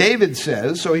says, and David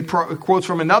says, so he quotes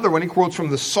from another one, he quotes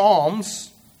from the Psalms.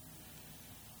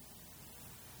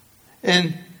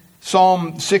 In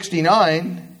Psalm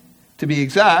 69, to be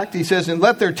exact, he says, and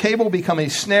let their table become a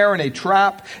snare and a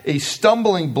trap, a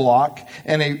stumbling block,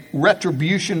 and a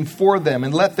retribution for them.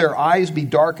 And let their eyes be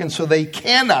darkened so they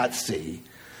cannot see,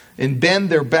 and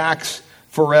bend their backs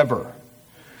forever.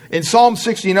 In Psalm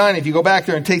 69, if you go back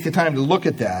there and take the time to look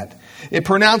at that, it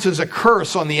pronounces a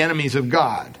curse on the enemies of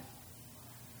God.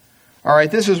 All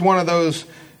right, this is one of those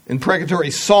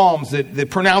imprecatory psalms that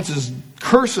pronounces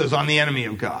curses on the enemy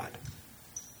of God.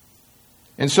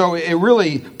 And so it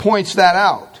really points that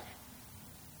out.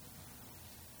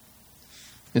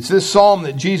 It's this psalm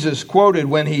that Jesus quoted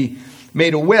when he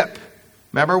made a whip.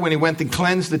 Remember when he went to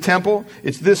cleanse the temple?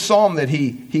 It's this psalm that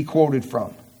he quoted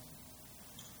from.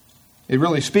 It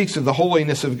really speaks of the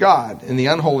holiness of God and the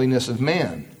unholiness of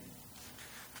man.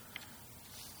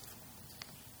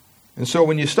 And so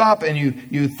when you stop and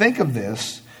you think of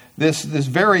this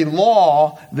very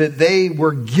law that they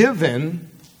were given,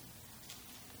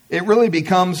 it really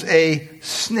becomes a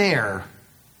snare.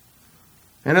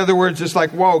 In other words, it's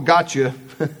like, whoa, got you.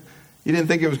 You didn't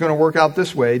think it was going to work out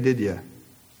this way, did you?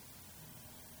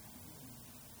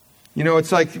 You know,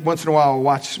 it's like once in a while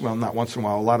not once in a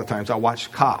while, a lot of times I'll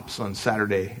watch Cops on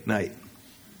Saturday night.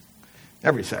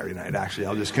 Every Saturday night, actually,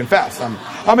 I'll just confess.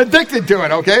 I'm addicted to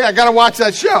it, okay? I got to watch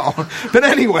that show. But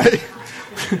anyway,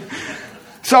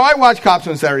 so I watch Cops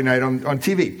on Saturday night on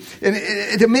TV. And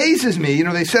it amazes me, you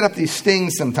know, they set up these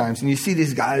stings sometimes, and you see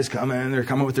these guys coming, they're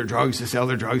coming with their drugs to sell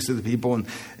their drugs to the people,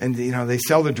 and you know, they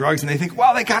sell the drugs, and they think,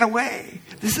 wow, they got away.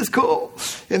 This is cool.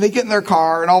 And they get in their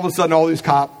car, and all of a sudden, all these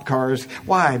cop cars.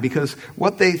 Why? Because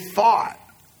what they thought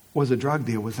was a drug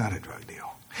deal was not a drug deal.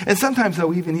 And sometimes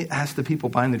they'll even ask the people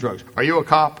buying the drugs, are you a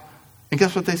cop? And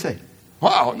guess what they say?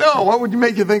 Wow, no, what would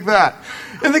make you think that?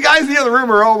 And the guys in the other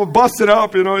room are all busted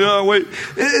up, you know, yeah, wait.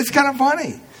 It's kind of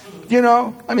funny, you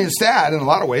know. I mean, it's sad in a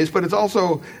lot of ways, but it's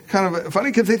also kind of funny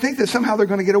because they think that somehow they're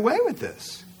going to get away with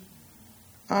this.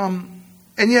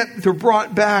 And yet they're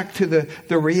brought back to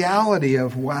the reality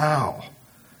of, wow,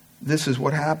 this is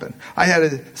what happened. I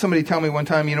had somebody tell me one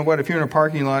time, you know what, if you're in a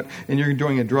parking lot and you're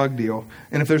doing a drug deal,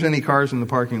 and if there's any cars in the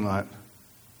parking lot,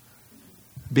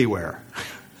 beware.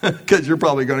 Because you're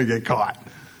probably going to get caught.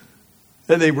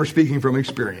 And they were speaking from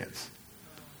experience.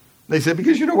 They said,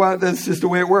 because you know what, that's just the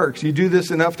way it works. You do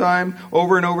this enough time,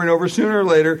 over and over and over, sooner or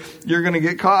later, you're going to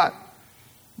get caught.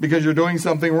 Because you're doing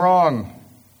something wrong.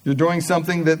 You're doing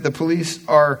something that the police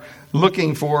are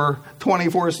looking for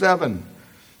 24/7.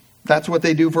 That's what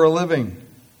they do for a living.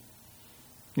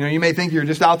 You know, you may think you're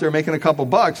just out there making a couple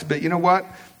bucks, but you know what?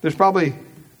 There's probably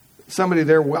somebody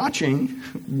there watching,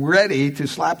 ready to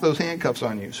slap those handcuffs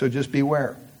on you. So just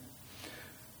beware.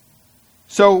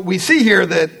 So we see here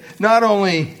that not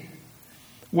only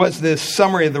was this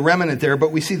summary of the remnant there,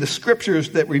 but we see the scriptures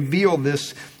that reveal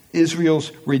this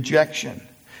Israel's rejection.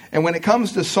 And when it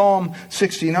comes to Psalm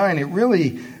 69, it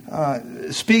really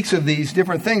speaks of these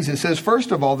different things. It says,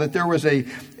 first of all, that there was a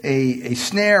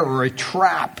snare or a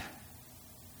trap.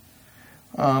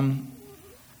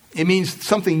 It means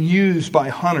something used by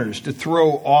hunters to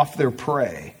throw off their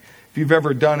prey. If you've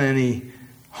ever done any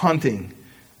hunting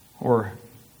or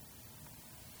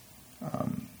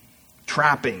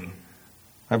trapping,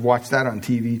 I've watched that on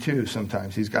TV too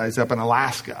sometimes. These guys up in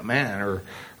Alaska, man, or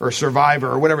Survivor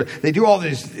or whatever. They do all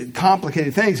these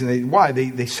complicated things. And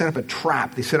they set up a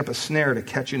trap. They set up a snare to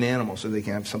catch an animal so they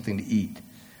can have something to eat.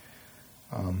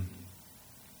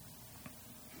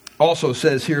 Also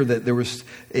says here that there was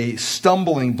a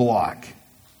stumbling block.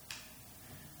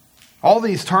 All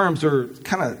these terms are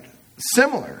kind of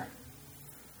similar.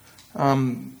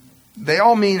 They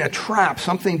all mean a trap,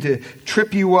 something to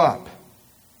trip you up.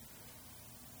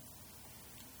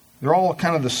 They're all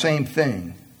kind of the same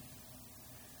thing.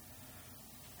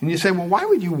 And you say, well, why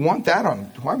would you want that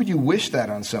why would you wish that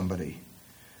on somebody?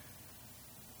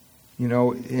 You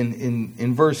know,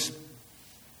 in verse,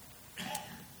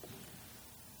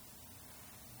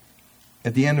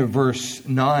 at the end of verse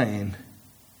 9,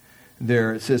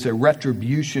 there it says a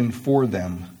retribution for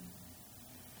them.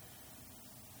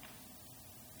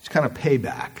 It's kind of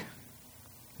payback,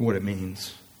 what it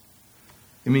means.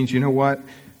 It means, you know what?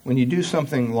 When you do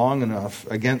something long enough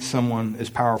against someone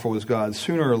as powerful as God,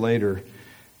 sooner or later,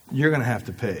 you're going to have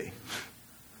to pay.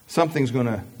 Something's going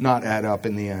to not add up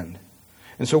in the end.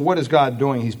 And so what is God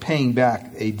doing? He's paying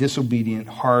back a disobedient,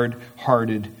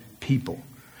 hard-hearted people.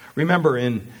 Remember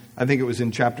I think it was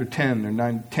in chapter 10 or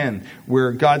 9-10,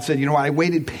 where God said, you know, I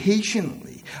waited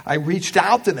patiently. I reached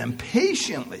out to them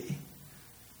patiently.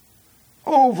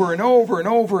 Over and over and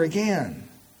over again.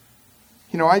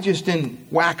 You know, I just didn't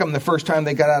whack them the first time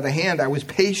they got out of hand. I was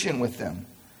patient with them.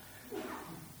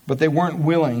 But they weren't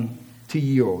willing to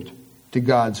yield to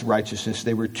God's righteousness.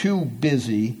 They were too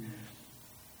busy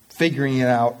figuring it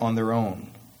out on their own.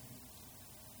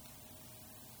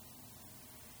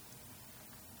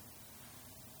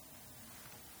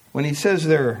 When he says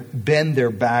they're bend their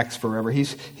backs forever,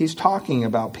 he's talking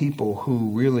about people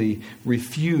who really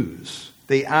refuse.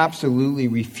 They absolutely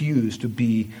refuse to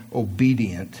be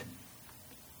obedient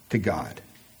to God.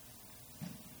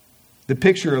 The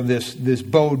picture of this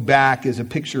bowed back is a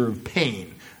picture of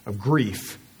pain, of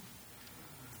grief.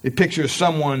 It pictures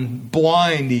someone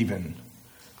blind even,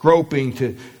 groping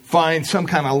to find some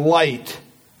kind of light.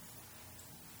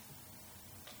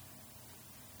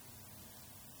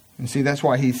 And see, that's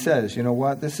why he says, you know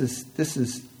what, this is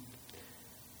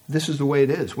the way it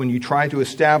is when you try to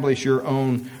establish your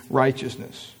own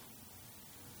righteousness.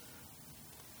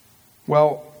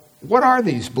 Well, what are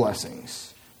these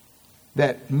blessings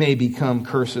that may become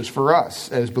curses for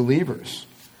us as believers?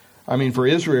 I mean, for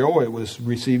Israel, it was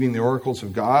receiving the oracles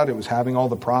of God. It was having all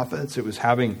the prophets. It was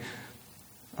having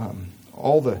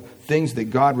all the things that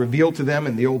God revealed to them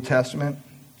in the Old Testament.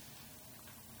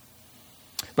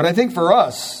 But I think for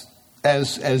us,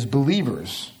 as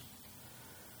believers,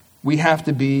 we have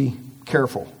to be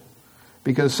careful,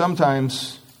 because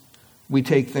sometimes we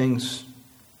take things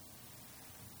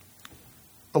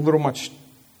a little much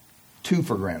too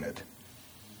for granted.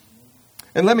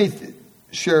 And let me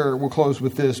share, we'll close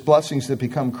with this, blessings that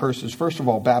become curses. First of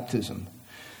all, baptism.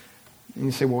 And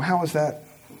you say, well, how is that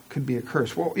could be a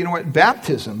curse? Well, you know what?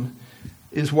 Baptism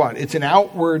is what? It's an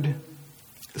outward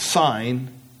sign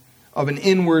of an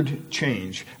inward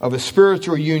change, of a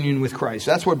spiritual union with Christ.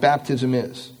 That's what baptism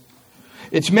is.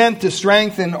 It's meant to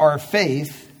strengthen our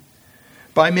faith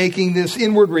by making this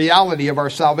inward reality of our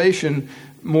salvation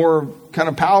more kind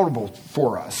of palatable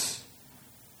for us.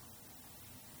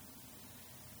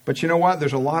 But you know what?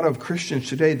 There's a lot of Christians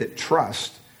today that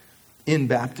trust in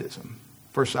baptism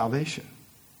for salvation.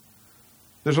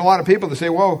 There's a lot of people that say,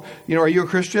 well, you know, are you a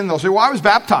Christian? They'll say, well, I was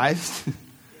baptized.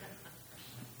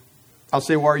 I'll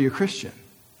say, well, are you a Christian?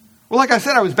 Well, like I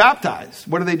said, I was baptized.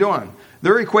 What are they doing?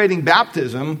 They're equating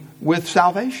baptism with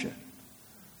salvation.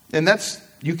 And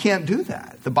you can't do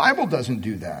that. The Bible doesn't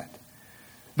do that.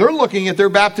 They're looking at their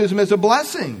baptism as a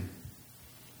blessing.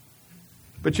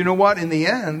 But you know what? In the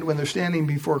end, when they're standing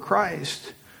before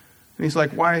Christ, and he's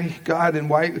like, why, God, and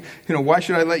why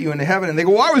should I let you into heaven? And they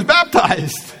go, well, I was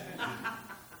baptized.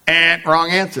 And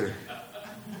wrong answer.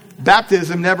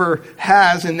 Baptism never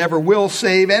has and never will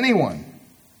save anyone.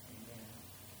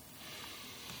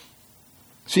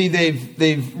 See,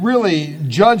 they've really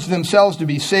judged themselves to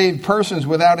be saved persons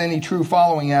without any true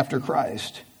following after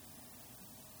Christ.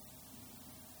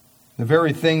 The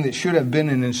very thing that should have been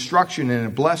an instruction and a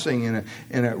blessing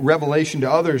and a revelation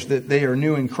to others that they are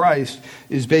new in Christ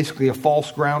is basically a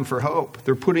false ground for hope.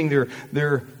 They're putting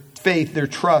their faith, their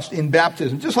trust in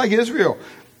baptism, just like Israel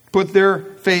put their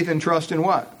faith and trust in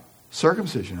what?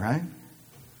 Circumcision, right? And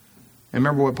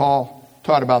remember what Paul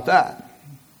taught about that.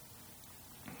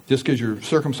 Just because you're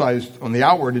circumcised on the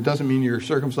outward, it doesn't mean you're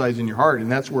circumcised in your heart,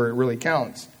 and that's where it really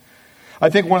counts. I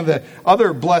think one of the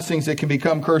other blessings that can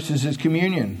become curses is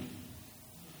communion.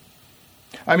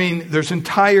 I mean, there's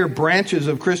entire branches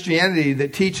of Christianity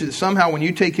that teach that somehow when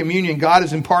you take communion, God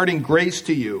is imparting grace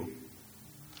to you.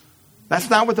 That's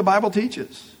not what the Bible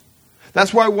teaches.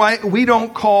 That's why we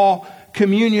don't call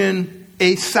communion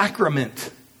a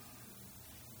sacrament.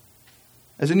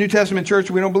 As a New Testament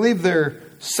church, we don't believe they're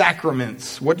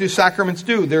sacraments. What do sacraments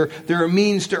do? They're a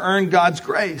means to earn God's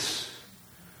grace.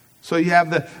 So you have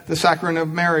the sacrament of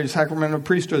marriage, sacrament of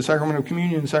priesthood, sacrament of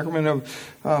communion, sacrament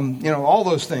of, all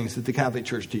those things that the Catholic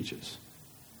Church teaches.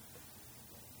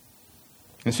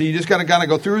 And so you just got to kind of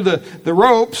go through the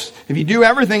ropes. If you do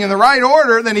everything in the right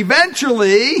order, then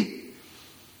eventually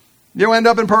you'll end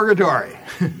up in purgatory.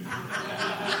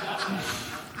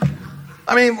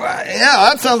 I mean, yeah,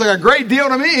 that sounds like a great deal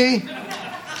to me.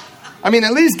 I mean,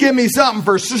 at least give me something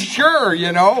for sure,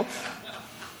 you know.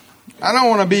 I don't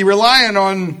want to be relying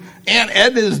on Aunt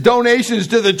Edna's donations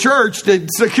to the church to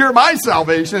secure my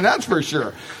salvation, that's for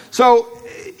sure. So,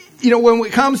 when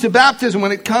it comes to baptism,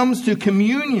 when it comes to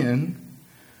communion,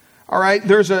 all right,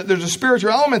 there's a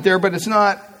spiritual element there, but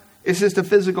it's just a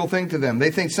physical thing to them.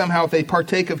 They think somehow if they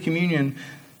partake of communion,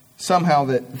 somehow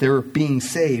that they're being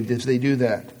saved as they do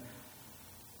that.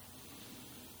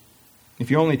 If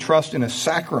you only trust in a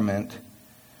sacrament,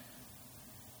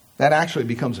 that actually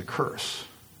becomes a curse.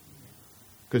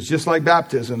 Because just like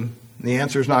baptism, the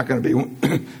answer is not going to be,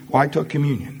 well, I took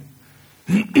communion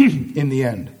in the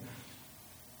end.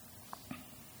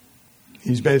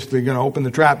 He's basically going to open the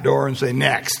trap door and say,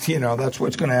 next. That's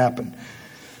what's going to happen.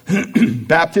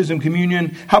 Baptism,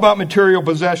 communion. How about material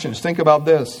possessions? Think about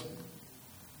this.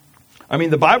 I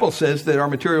mean, the Bible says that our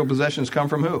material possessions come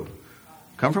from who?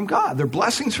 Come from God. They're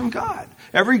blessings from God.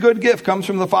 Every good gift comes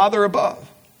from the Father above.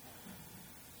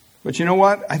 But you know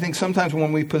what? I think sometimes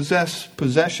when we possess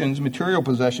possessions, material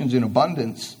possessions in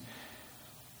abundance,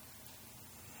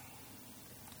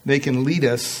 they can lead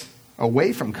us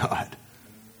away from God.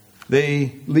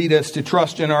 They lead us to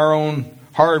trust in our own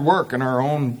hard work and our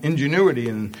own ingenuity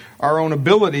and our own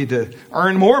ability to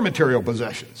earn more material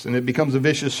possessions. And it becomes a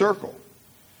vicious circle.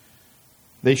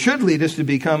 They should lead us to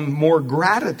become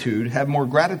have more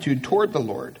gratitude toward the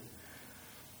Lord.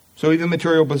 So even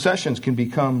material possessions can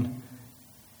become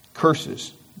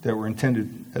curses that were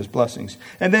intended as blessings.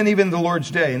 And then even the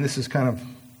Lord's Day, and this is kind of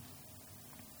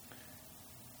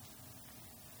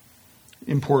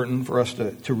important for us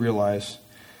to realize.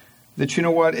 that, you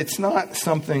know what, it's not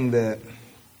something that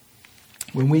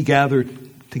when we gather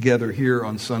together here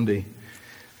on Sunday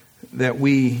that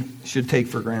we should take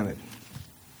for granted.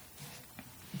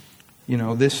 You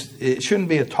know, it shouldn't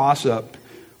be a toss-up.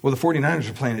 Well, the 49ers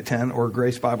are playing at 10 or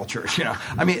Grace Bible Church. You know,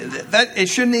 I mean, it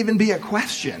shouldn't even be a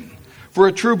question for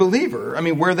a true believer. I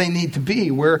mean, where they need to be.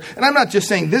 And I'm not just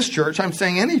saying this church. I'm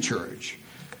saying any church.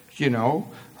 You know,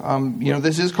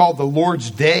 this is called the Lord's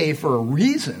Day for a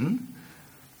reason.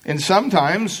 And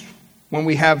sometimes when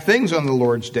we have things on the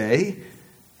Lord's Day,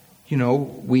 you know,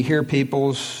 we hear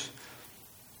people's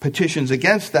petitions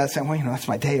against that, saying, well, you know, that's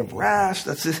my day of rest.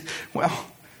 That's it. Well,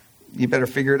 you better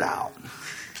figure it out.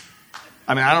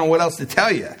 I mean, I don't know what else to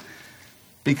tell you.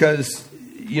 Because,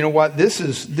 you know what, this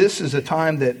is a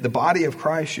time that the body of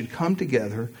Christ should come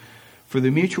together for the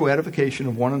mutual edification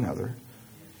of one another,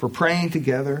 for praying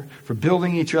together, for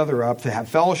building each other up, to have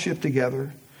fellowship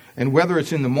together. And whether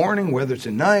it's in the morning, whether it's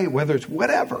at night, whether it's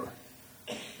whatever.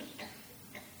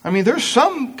 I mean, there's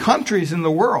some countries in the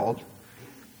world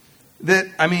that,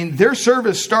 I mean, their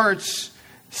service starts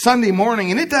Sunday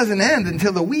morning and it doesn't end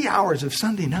until the wee hours of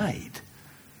Sunday night.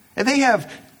 And they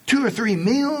have 2 or 3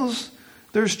 meals.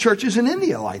 There's churches in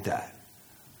India like that.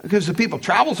 Because the people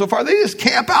travel so far, they just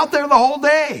camp out there the whole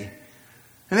day.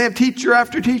 And they have teacher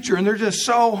after teacher, and they're just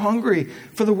so hungry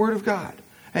for the Word of God.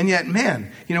 And yet,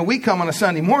 man, you know, we come on a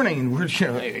Sunday morning and we're, you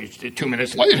know, it's 2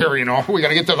 minutes later, you know, we got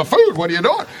to get to the food. What are you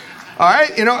doing? All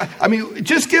right, you know, I mean,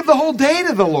 just give the whole day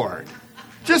to the Lord.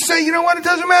 Just say, you know what, it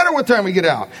doesn't matter what time we get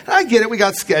out. And I get it, we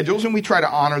got schedules and we try to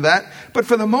honor that. But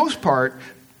for the most part,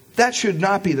 that should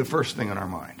not be the first thing on our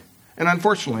mind. And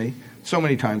unfortunately, so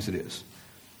many times it is.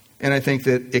 And I think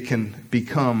that it can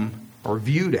become, or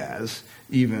viewed as,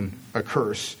 even a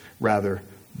curse rather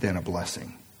than a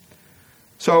blessing.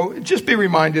 So just be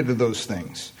reminded of those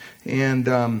things. And,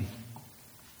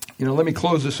 you know, let me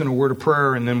close this in a word of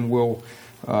prayer, and then we'll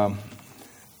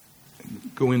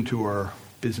go into our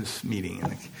business meeting.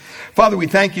 Father, we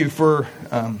thank you for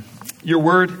your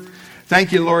word.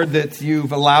 Thank you, Lord, that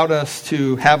you've allowed us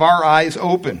to have our eyes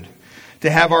opened, to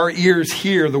have our ears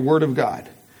hear the word of God.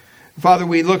 Father,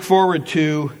 we look forward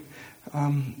to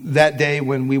that day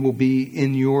when we will be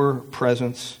in your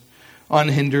presence,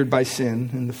 unhindered by sin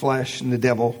and the flesh and the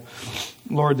devil.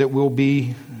 Lord, that we'll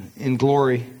be in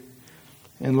glory.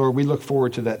 And Lord, we look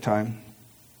forward to that time.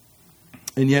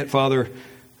 And yet, Father,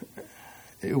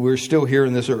 we're still here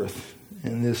in this earth,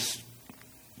 in this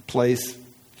place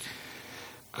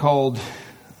called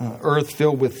earth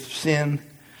filled with sin.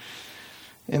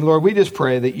 And Lord, we just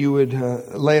pray that you would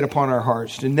lay it upon our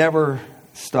hearts to never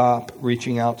stop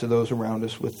reaching out to those around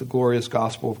us with the glorious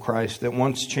gospel of Christ that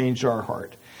once changed our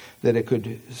heart, that it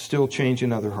could still change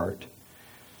another heart.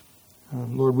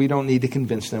 Lord, we don't need to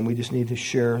convince them. We just need to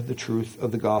share the truth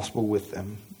of the gospel with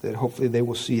them, that hopefully they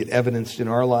will see it evidenced in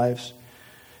our lives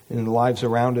and in the lives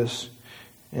around us.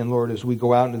 And Lord, as we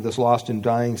go out into this lost and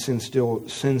dying,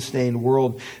 sin-stained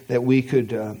world, that we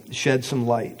could shed some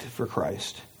light for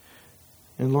Christ.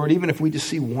 And Lord, even if we just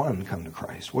see one come to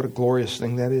Christ, what a glorious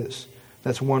thing that is.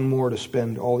 That's one more to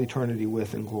spend all eternity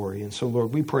with in glory. And so,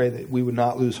 Lord, we pray that we would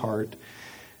not lose heart.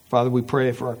 Father, we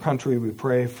pray for our country. We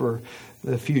pray for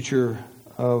the future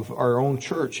of our own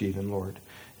church even, Lord.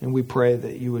 And we pray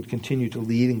that you would continue to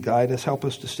lead and guide us. Help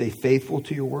us to stay faithful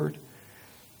to your word.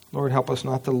 Lord, help us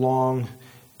not to long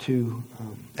to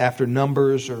after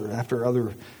numbers or after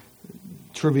other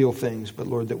trivial things, but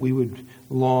Lord, that we would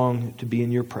long to be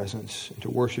in your presence and to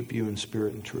worship you in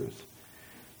spirit and truth.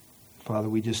 Father,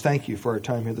 we just thank you for our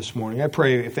time here this morning. I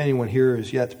pray if anyone here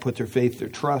is yet to put their faith, their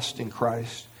trust in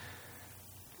Christ,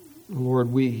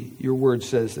 Lord, your word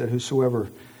says that whosoever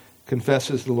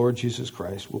confesses the Lord Jesus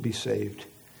Christ will be saved.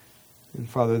 And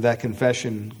Father, that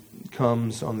confession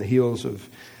comes on the heels of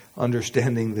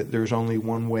understanding that there's only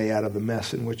one way out of the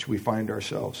mess in which we find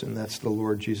ourselves, and that's the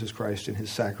Lord Jesus Christ and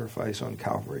his sacrifice on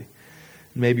Calvary.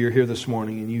 Maybe you're here this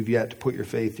morning and you've yet to put your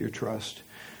faith, your trust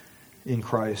in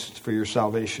Christ for your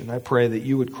salvation. I pray that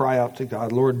you would cry out to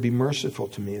God, Lord, be merciful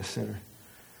to me, a sinner.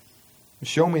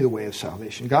 Show me the way of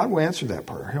salvation. God will answer that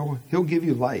prayer. He'll give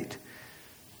you light.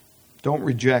 Don't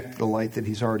reject the light that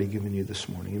he's already given you this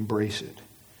morning. Embrace it.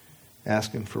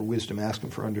 Ask him for wisdom. Ask him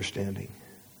for understanding.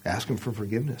 Ask him for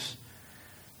forgiveness.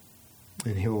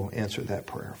 And he'll answer that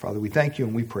prayer. Father, we thank you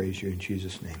and we praise you in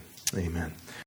Jesus' name. Amen.